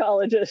as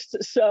mycologist.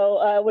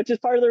 So, which is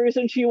part of the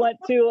reason she went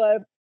to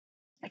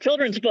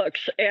children's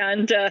books.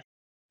 And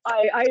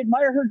I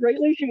admire her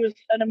greatly. She was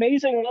an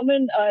amazing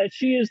woman.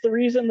 She is the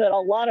reason that a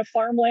lot of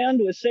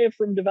farmland was saved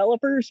from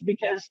developers,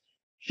 because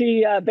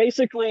she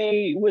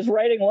basically was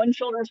writing one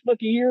children's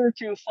book a year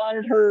to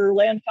fund her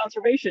land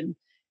conservation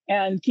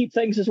and keep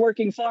things as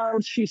working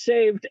farms. She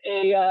saved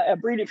a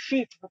breed of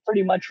sheep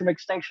pretty much from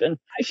extinction.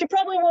 She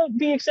probably won't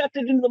be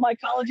accepted into the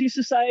Mycology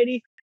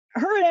Society.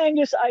 Her and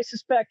Angus, I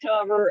suspect,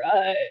 however,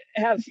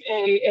 have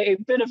a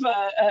bit of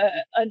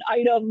an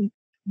item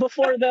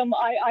before them.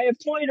 I have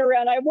toyed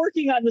around. I'm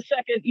working on the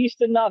second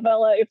Easton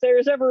novella. If there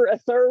is ever a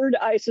third,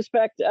 I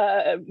suspect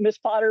Miss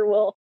Potter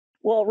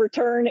will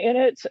return in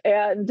it,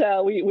 and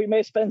we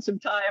may spend some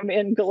time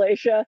in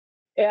Galatia.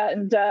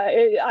 And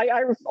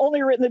I've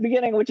only written the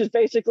beginning, which is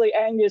basically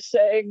Angus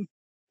saying,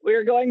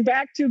 we're going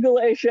back to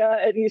Galatia,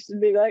 and Easton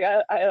being like,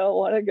 I don't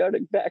want to go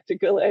back to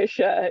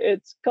Galatia.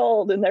 It's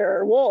cold and there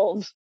are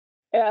wolves.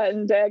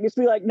 And Angus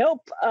be like,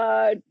 nope,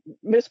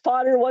 Miss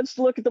Potter wants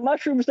to look at the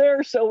mushrooms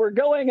there, so we're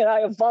going, and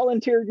I have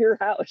volunteered your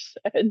house.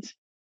 And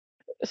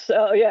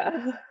so,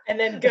 yeah. And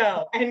then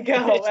go.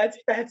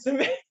 That's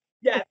amazing.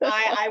 Yes,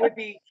 I would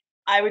be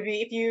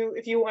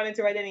if you wanted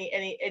to write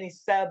any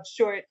sub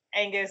short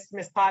Angus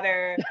Miss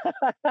Potter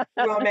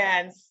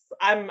romance.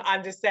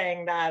 I'm just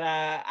saying that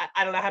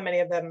I don't know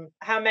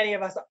how many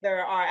of us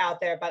there are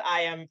out there, but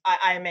I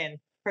am in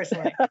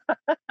personally.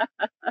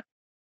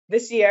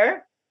 This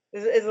year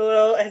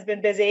has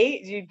been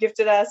busy. You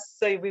gifted us,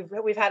 so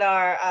we've had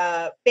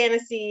our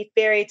fantasy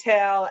fairy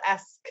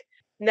tale-esque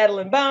Nettle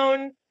and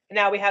Bone. And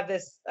now we have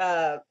this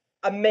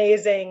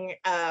amazing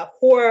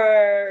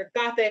horror,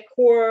 gothic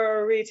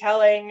horror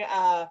retelling,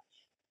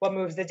 What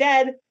Moves the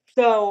Dead.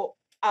 So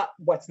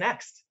what's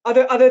next?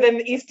 Other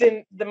than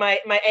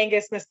my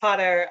Angus Miss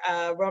Potter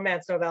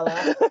romance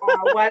novella,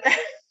 what?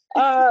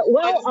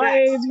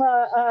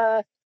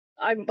 Well,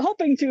 I'm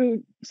hoping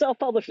to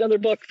self-publish another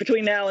book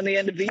between now and the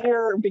end of the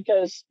year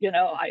because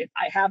I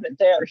have it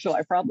there, so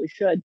I probably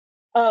should.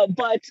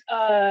 But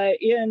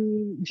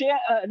in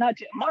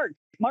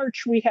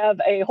March, we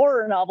have a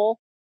horror novel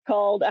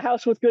called A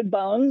House with Good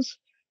Bones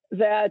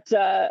that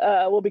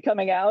will be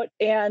coming out,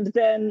 and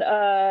then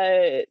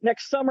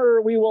next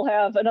summer we will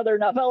have another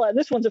novella.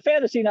 This one's a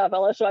fantasy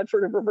novella, so I'm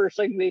sort of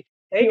reversing the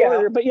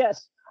order. But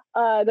yes,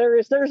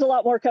 there's a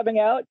lot more coming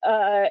out,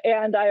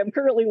 and I am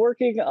currently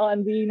working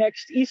on the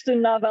next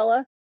Easton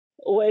novella,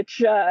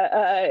 which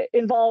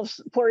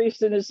involves poor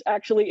Easton is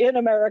actually in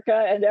America,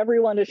 and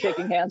everyone is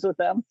shaking hands with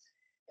them.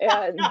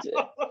 And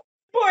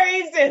poor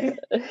Easton.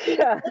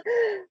 Yeah,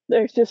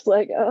 there's just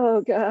like,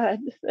 oh God.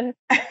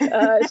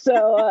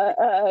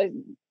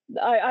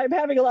 I'm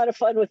having a lot of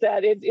fun with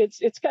that.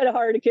 It's kind of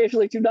hard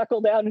occasionally to knuckle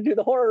down and do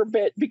the horror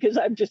bit because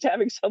I'm just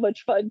having so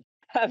much fun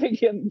having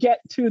him get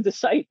to the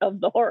site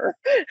of the horror.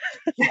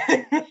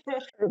 I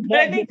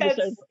think that's,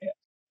 and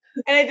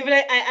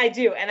I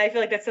do, and I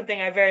feel like that's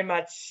something I very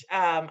much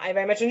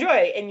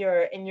enjoy in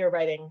your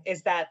writing,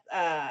 is that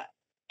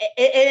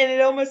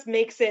it almost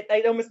makes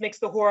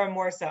the horror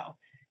more so,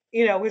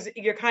 because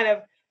you're kind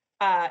of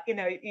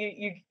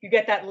you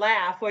get that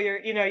laugh, or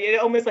it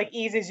almost like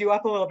eases you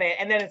up a little bit,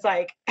 and then it's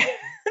like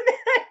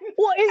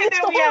well, it's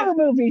the horror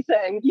movie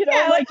thing, we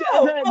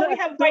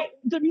have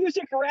the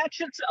music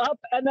ratchets up,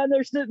 and then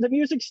there's the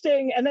music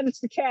sting, and then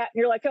it's the cat,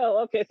 and you're like,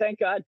 oh, okay, thank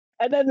God,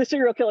 and then the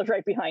serial killer's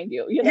right behind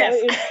you. Yes.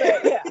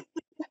 Yeah.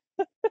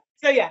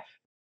 So yeah,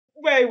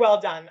 very well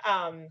done.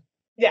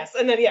 Yes,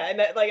 and then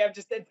like I'm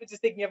just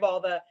thinking of all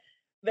the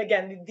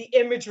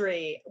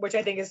imagery, which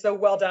I think is so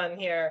well done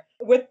here,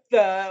 with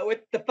the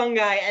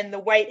fungi and the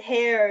white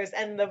hairs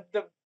and the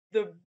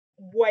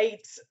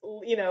white,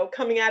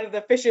 coming out of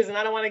the fishes. And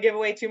I don't want to give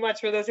away too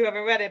much for those who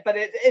haven't read it, but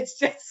it's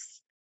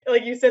just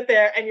like you sit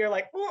there and you're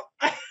like,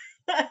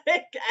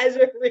 as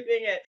you're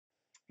reading it.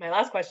 My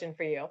last question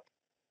for you.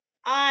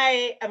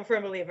 I am a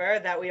firm believer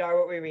that we are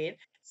what we read.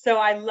 So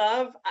I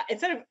love,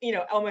 instead of,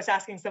 almost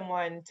asking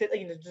someone to,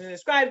 to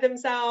describe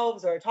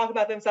themselves or talk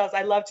about themselves,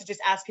 I love to just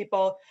ask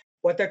people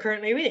what they're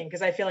currently reading,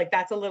 because I feel like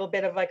that's a little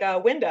bit of like a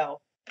window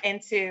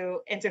into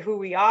who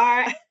we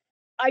are.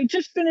 I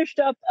just finished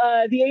up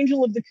The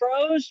Angel of the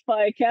Crows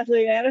by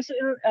Kathleen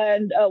Addison,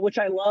 and which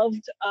I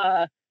loved.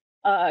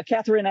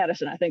 Catherine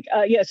Addison, I think.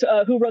 Yes,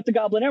 who wrote The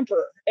Goblin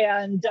Emperor.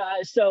 And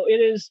so it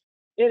is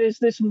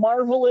this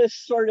marvelous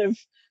sort of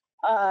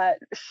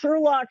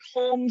Sherlock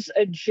Holmes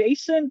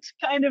adjacent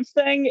kind of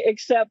thing,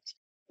 except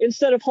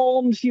instead of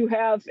Holmes, you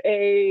have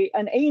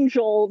an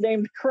angel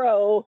named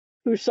Crow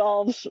who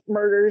solves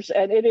murders,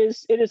 and it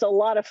is a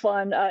lot of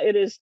fun. It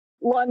is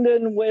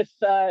London with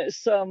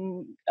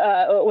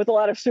with a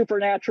lot of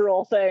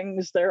supernatural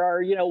things. There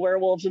are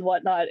werewolves and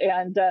whatnot,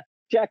 and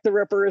Jack the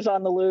Ripper is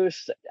on the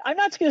loose. I'm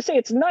not going to say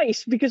it's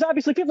nice, because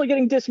obviously people are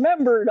getting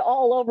dismembered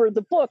all over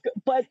the book,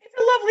 but it's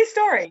a lovely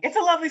story. It's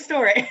a lovely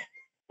story.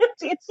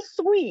 It's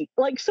sweet.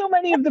 Like, so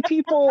many of the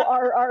people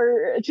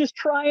are just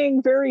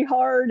trying very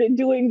hard and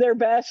doing their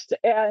best,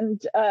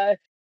 and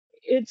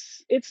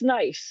it's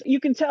nice. You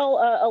can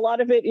tell a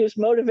lot of it is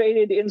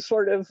motivated in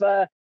sort of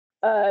the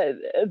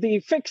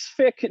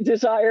fic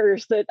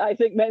desires that I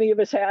think many of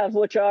us have,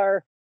 which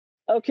are,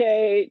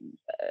 okay,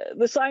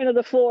 the Sign of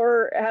the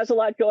Four has a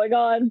lot going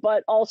on,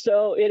 but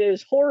also it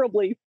is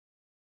horribly,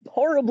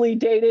 horribly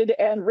dated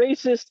and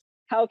racist.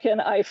 How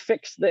can I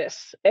fix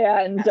this?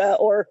 And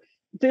or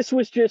this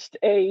was just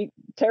a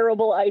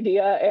terrible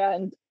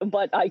idea,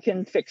 but I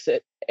can fix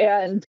it.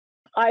 And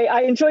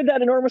I enjoyed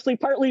that enormously,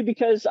 partly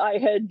because I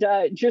had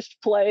just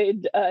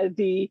played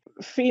the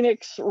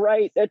Phoenix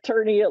Wright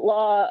Attorney at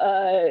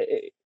Law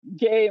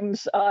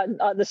games on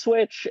the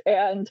Switch,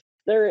 and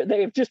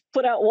they've just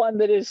put out one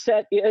that is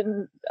set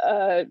in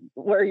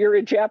where you're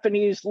a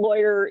Japanese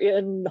lawyer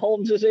in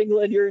Holmes's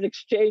England. You're an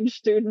exchange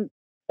student,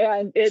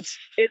 and it's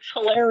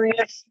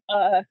hilarious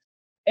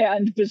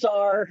and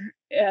bizarre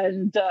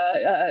and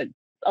a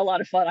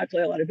lot of fun. I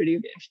play a lot of video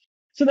games.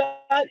 So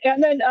that,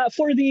 and then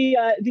for the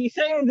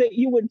thing that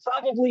you would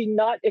probably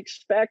not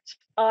expect,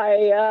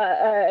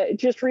 I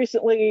just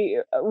recently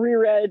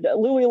reread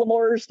Louis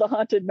L'Amour's The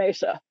Haunted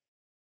Mesa.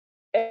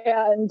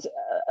 And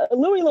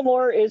Louis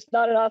L'Amour is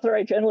not an author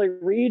I generally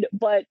read,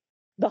 but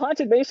The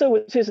Haunted Mesa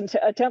was his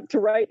attempt to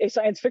write a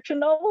science fiction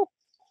novel.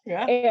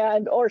 Yeah.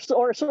 And or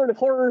sort of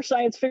horror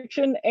science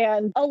fiction,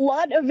 and a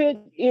lot of it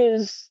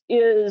is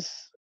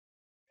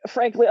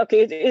frankly,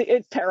 okay,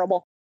 it's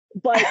terrible.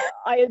 But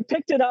I had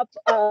picked it up.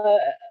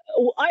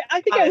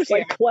 I think I was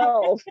like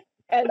 12,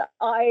 and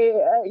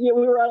we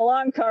were on a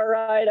long car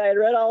ride. I had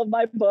read all of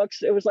my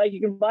books. It was like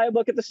you can buy a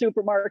book at the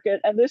supermarket,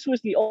 and this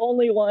was the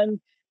only one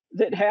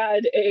that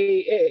had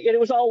it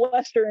was all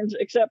westerns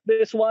except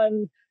this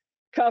one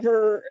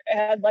cover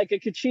had like a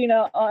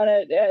kachina on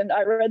it, and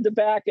I read the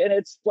back, and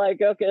it's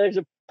like, okay, there's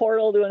a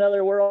portal to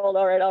another world.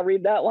 All right, I'll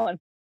read that one.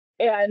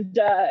 And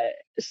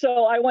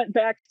so I went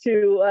back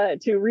to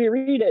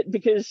reread it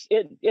because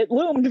it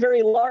loomed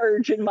very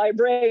large in my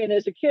brain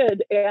as a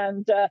kid.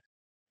 And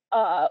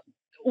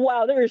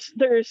wow,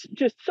 there's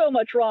just so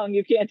much wrong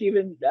you can't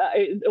even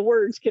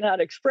words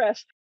cannot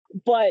express.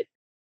 But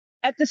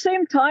at the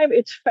same time,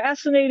 it's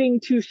fascinating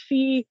to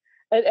see.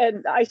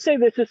 And I say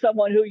this as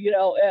someone who,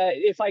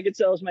 if I could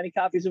sell as many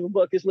copies of a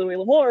book as Louis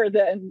L'Amour,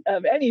 then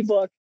of any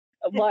book,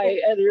 my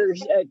editors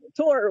at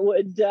Tor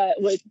would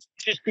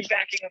just be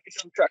backing up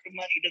a dump truck of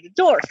money to the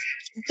door.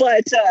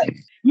 But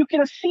you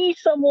can see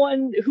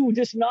someone who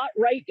does not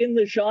write in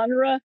the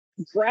genre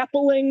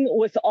grappling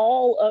with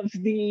all of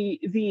the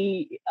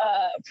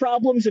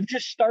problems of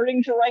just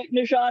starting to write in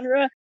a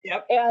genre.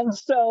 Yep. And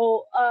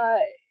so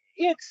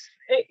it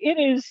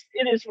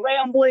is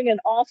rambling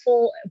and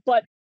awful,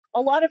 but a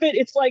lot of it,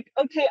 it's like,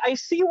 okay, I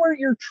see where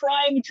you're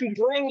trying to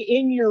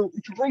bring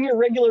your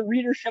regular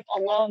readership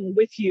along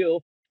with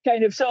you,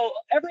 kind of. So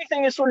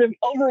everything is sort of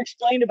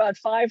over-explained about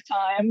 5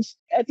 times.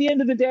 At the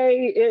end of the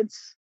day,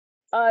 it's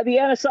the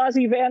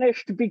Anasazi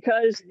vanished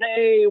because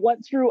they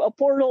went through a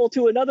portal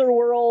to another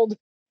world,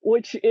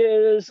 which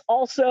is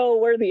also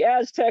where the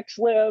Aztecs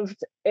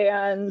lived,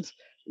 and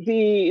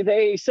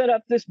they set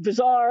up this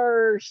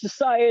bizarre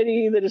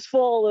society that is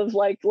full of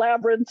like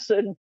labyrinths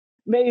and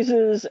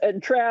mazes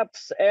and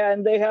traps,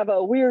 and they have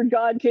a weird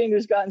god king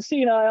who's gone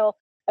senile,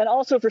 and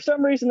also for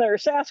some reason there are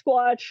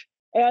Sasquatch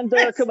and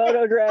there are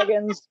Komodo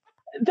dragons.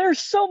 There's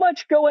so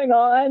much going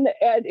on,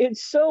 and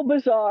it's so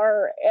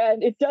bizarre,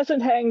 and it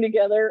doesn't hang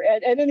together.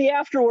 And in the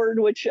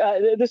afterword, which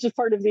this is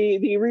part of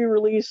the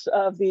re-release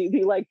of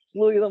the like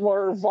Louis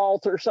L'Amour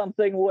vault or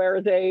something, where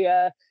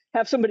they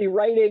have somebody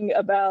writing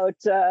about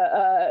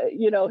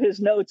his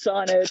notes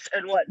on it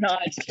and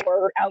whatnot,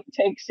 or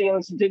outtake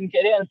scenes that didn't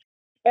get in.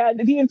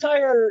 And the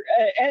entire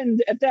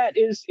end at that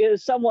is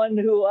someone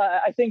who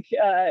I think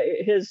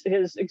his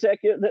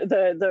executive,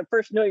 the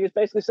person doing it is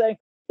basically saying,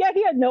 yeah,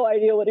 he had no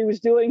idea what he was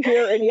doing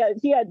here, and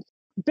he had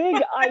big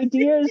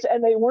ideas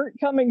and they weren't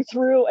coming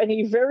through, and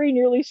he very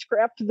nearly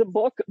scrapped the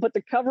book, but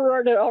the cover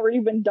art had already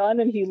been done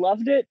and he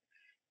loved it,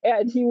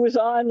 and he was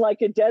on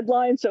like a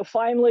deadline, so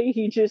finally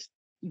he just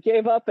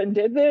gave up and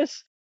did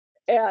this,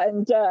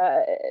 and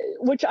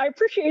which I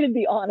appreciated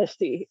the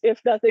honesty, if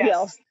nothing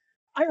else.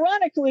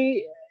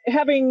 Ironically,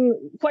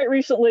 having quite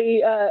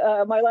recently,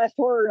 my last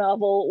horror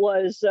novel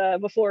was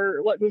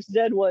before What Moves the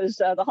Dead was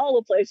The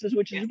Hollow Places,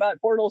 which is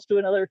about portals to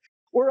another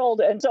world.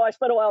 And so I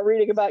spent a while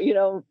reading about,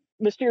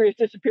 mysterious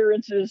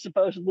disappearances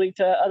supposedly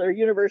to other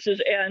universes.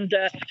 And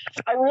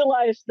I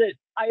realized that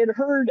I had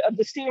heard of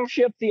the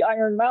steamship, the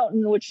Iron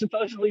Mountain, which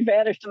supposedly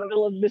vanished in the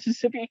middle of the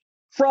Mississippi,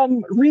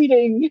 from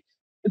reading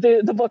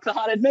the book The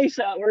Haunted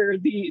Mesa, where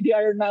the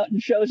Iron Mountain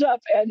shows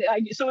up. And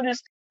so it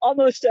is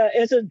almost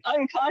as an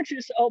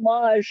unconscious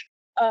homage.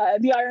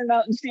 The Iron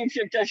Mountain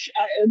steamship,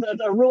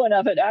 the ruin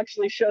of it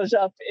actually shows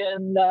up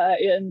in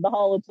The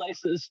Hollow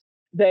Places.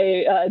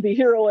 The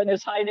heroine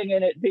is hiding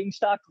in it, being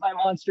stalked by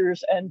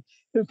monsters, and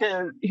who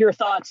can hear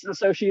thoughts, and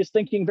so she is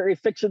thinking very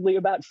fixedly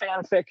about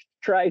fanfic,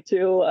 try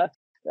to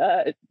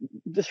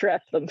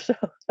distract them. So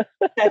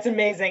that's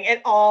amazing.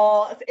 It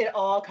all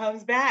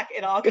comes back.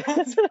 It all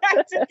comes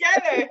back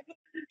together.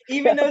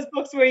 Even those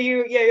books where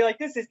you're like,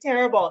 this is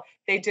terrible.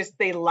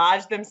 They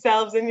lodge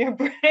themselves in your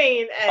brain.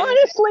 And,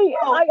 honestly,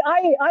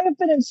 I have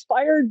been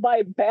inspired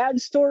by bad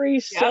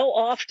stories so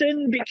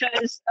often,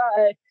 because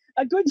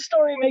a good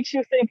story makes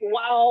you think,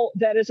 wow,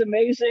 that is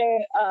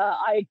amazing.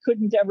 I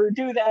couldn't ever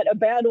do that. A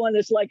bad one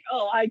is like,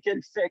 oh, I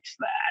can fix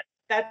that.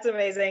 That's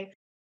amazing.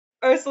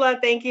 Ursula,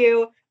 thank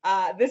you.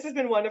 This has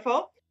been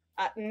wonderful.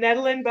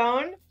 Nettle and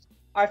Bone,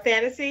 our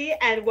fantasy,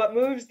 and What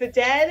Moves the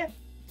Dead,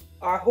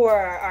 our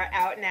horror, are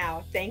out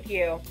now. Thank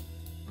you.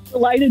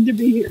 Delighted to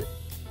be here.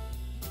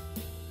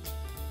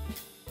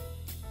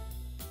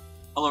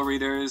 Hello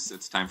readers,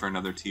 it's time for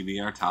another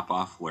TBR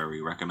Topoff, where we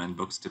recommend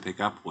books to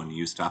pick up when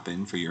you stop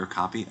in for your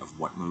copy of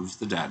What Moves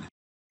the Dead.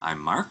 I'm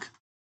Mark.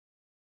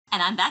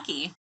 And I'm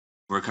Becky.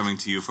 We're coming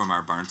to you from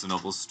our Barnes &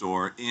 Noble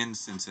store in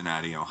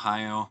Cincinnati,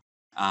 Ohio.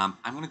 I'm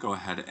going to go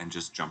ahead and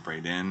just jump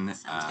right in.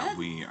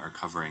 We are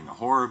covering a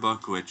horror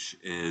book, which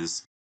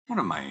is one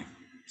of my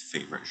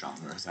favorite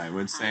genres, I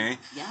would say.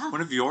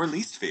 One of your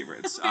least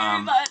favorites.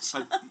 Very much.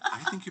 But I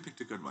think you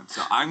picked a good one.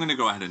 So I'm going to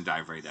go ahead and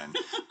dive right in.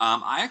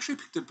 I actually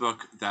picked a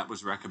book that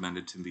was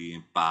recommended to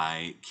me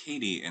by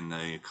Katie in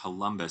the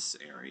Columbus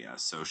area.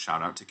 So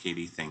shout out to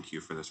Katie. Thank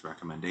you for this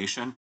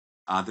recommendation.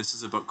 This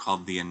is a book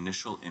called The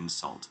Initial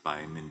Insult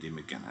by Mindy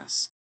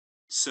McGinnis.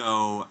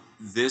 So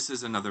this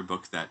is another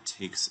book that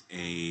takes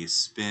a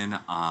spin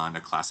on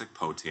a classic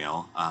Poe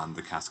tale,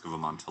 The Cask of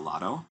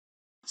Amontillado.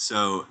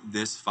 So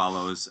this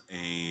follows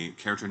a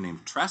character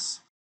named Tress,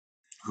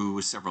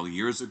 who several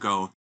years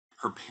ago,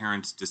 her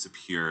parents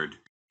disappeared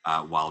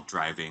while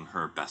driving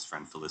her best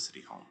friend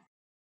Felicity home.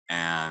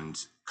 And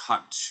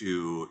cut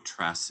to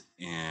Tress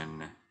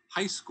in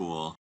high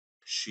school,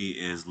 She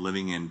is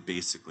living in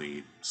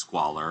basically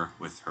squalor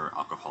with her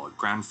alcoholic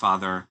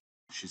grandfather.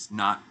 She's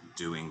not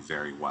doing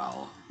very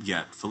well,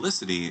 yet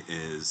Felicity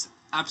is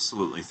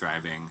absolutely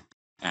thriving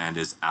and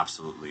is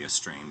absolutely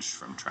estranged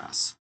from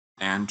Tress.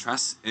 And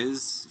Tress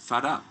is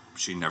fed up.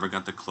 She never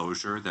got the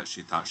closure that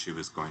she thought she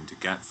was going to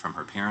get from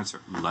her parents,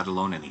 or let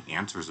alone any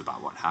answers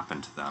about what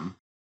happened to them.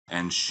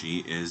 And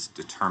she is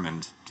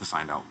determined to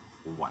find out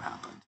what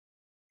happened.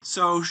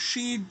 So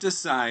she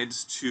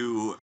decides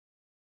to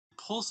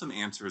pull some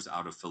answers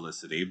out of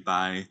Felicity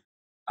by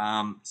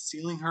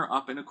sealing her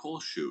up in a coal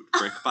chute,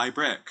 brick by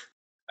brick,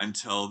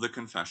 until the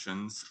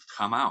confessions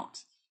come out.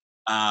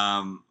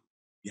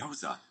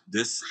 Yowza,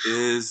 this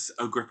is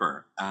a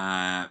gripper.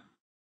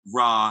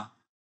 Raw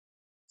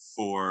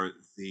for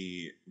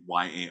the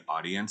YA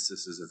audience.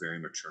 This is a very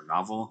mature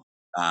novel.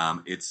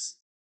 It's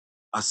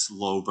a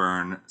slow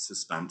burn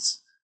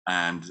suspense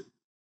and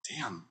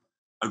damn,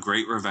 a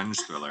great revenge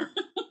thriller.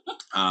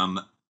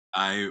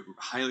 I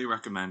highly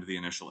recommend the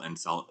initial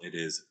insult. It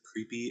is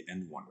creepy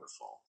and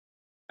wonderful.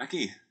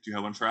 Becky, do you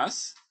have one for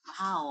us?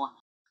 Wow,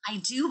 I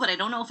do, but I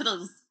don't know if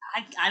it'll.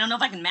 I don't know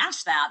if I can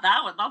match that.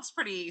 That's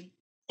pretty.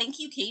 Thank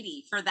you,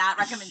 Katie, for that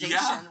recommendation.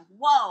 Yeah.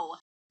 Whoa.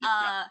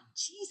 Yeah.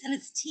 Geez, and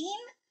it's teen.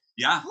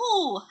 Yeah.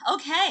 Ooh.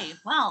 Okay.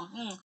 Well.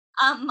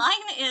 Mine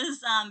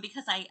is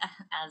because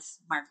as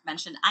Mark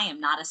mentioned, I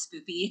am not a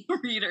spoopy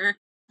reader,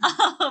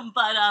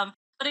 but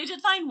I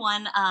did find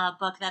one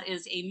book that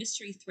is a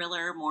mystery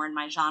thriller, more in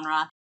my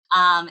genre,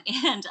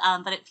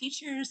 but it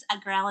features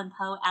Edgar Allan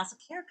Poe as a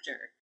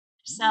character.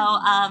 So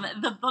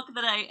the book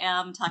that I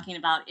am talking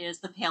about is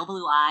The Pale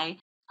Blue Eye.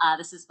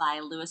 This is by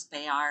Louis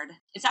Bayard.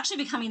 It's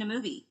actually becoming a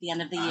movie the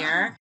end of the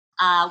year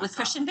with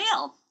Christian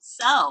Bale.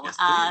 So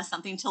Yes,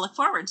 something to look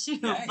forward to.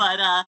 Yay.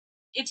 But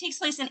it takes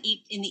place in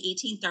the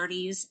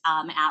 1830s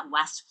at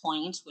West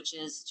Point, which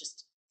is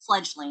just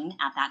fledgling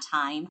at that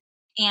time.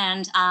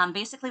 And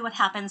basically what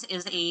happens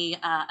is a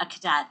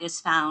cadet is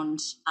found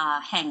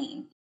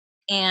hanging.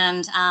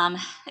 And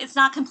it's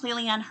not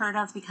completely unheard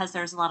of because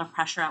there's a lot of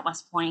pressure at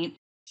West Point.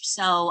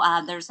 So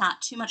there's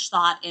not too much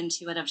thought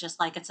into it of just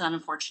like it's an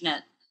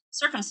unfortunate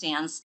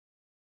circumstance,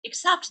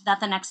 except that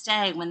the next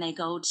day when they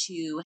go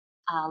to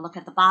look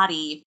at the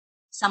body,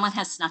 someone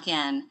has snuck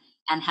in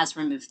and has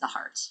removed the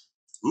heart.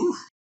 Ooh.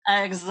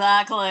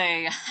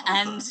 Exactly.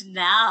 And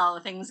now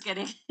things get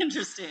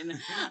interesting.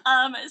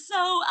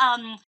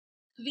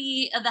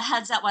 The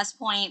heads at West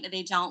Point,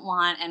 they don't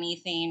want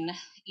anything,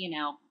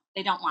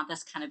 they don't want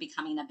this kind of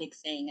becoming a big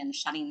thing and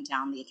shutting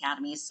down the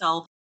academy.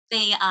 So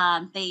they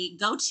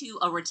go to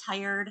a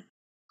retired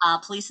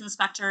police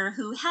inspector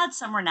who had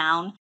some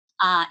renown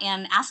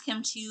and ask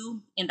him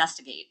to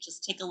investigate,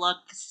 just take a look,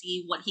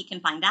 see what he can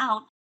find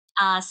out.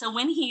 So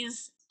when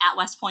he's at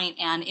West Point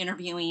and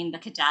interviewing the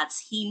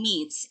cadets, he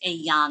meets a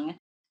young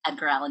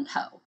Edgar Allan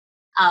Poe.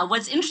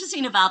 What's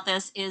interesting about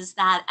this is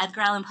that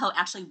Edgar Allan Poe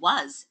actually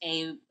was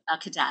a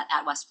cadet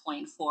at West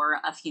Point for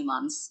a few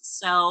months.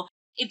 So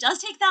it does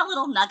take that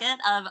little nugget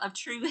of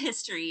true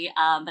history,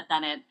 but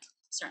then it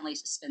certainly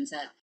spins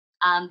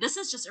it. This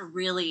is just a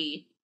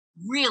really,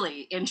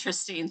 really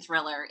interesting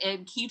thriller.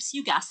 It keeps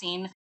you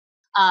guessing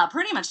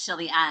pretty much till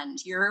the end.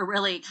 You're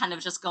really kind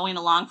of just going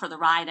along for the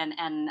ride,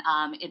 and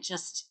it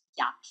just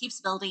keeps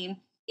building.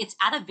 It's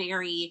at a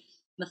very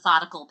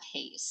methodical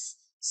pace.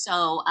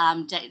 So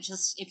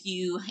just if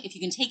you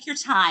can take your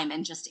time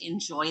and just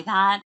enjoy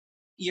that,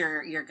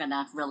 you're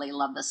gonna really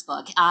love this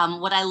book.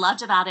 What I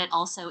loved about it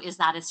also is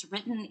that it's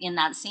written in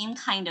that same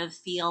kind of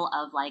feel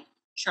of like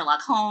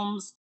Sherlock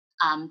Holmes,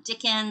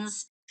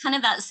 Dickens, kind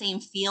of that same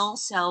feel.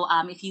 So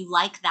if you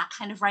like that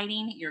kind of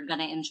writing, you're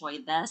gonna enjoy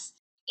this.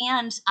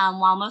 And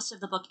while most of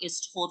the book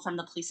is told from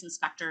the police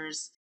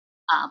inspector's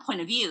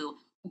point of view,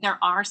 there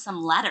are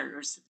some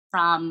letters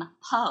from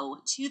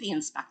Poe to the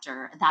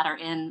inspector that are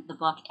in the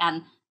book,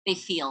 and they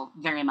feel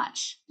very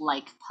much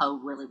like Poe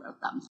really wrote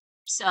them.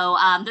 So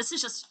this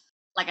is just,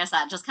 like I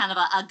said, just kind of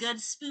a good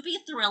spoopy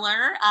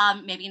thriller,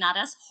 maybe not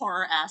as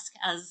horror-esque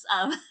as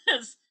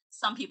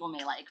some people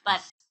may like,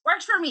 but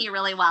worked for me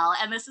really well.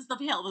 And this is The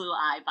Pale Blue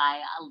Eye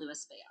by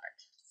Louis Bayard.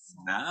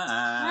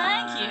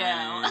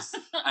 Nice.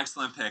 Thank you.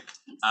 Excellent pick.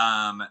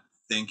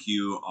 Thank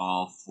you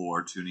all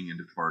for tuning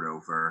into Poured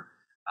Over,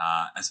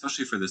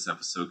 especially for this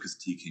episode because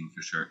T.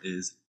 Kingfisher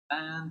is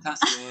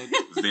fantastic.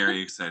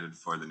 Very excited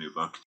for the new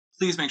book.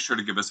 Please make sure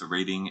to give us a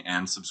rating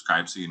and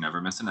subscribe so you never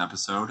miss an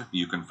episode.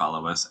 You can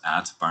follow us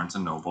at Barnes &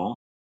 Noble.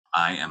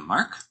 I am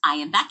Mark. I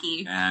am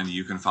Becky. And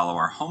you can follow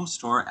our home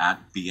store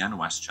at BN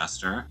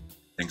Westchester.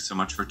 Thanks so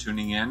much for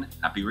tuning in.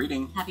 Happy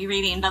reading. Happy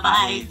reading.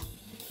 Bye-bye. Bye.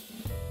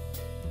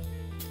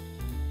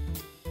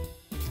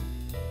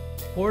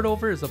 Poured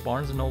Over is a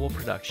Barnes & Noble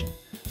production.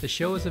 The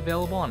show is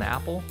available on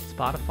Apple,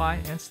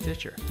 Spotify, and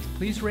Stitcher.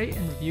 Please rate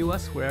and review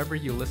us wherever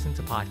you listen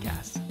to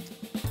podcasts.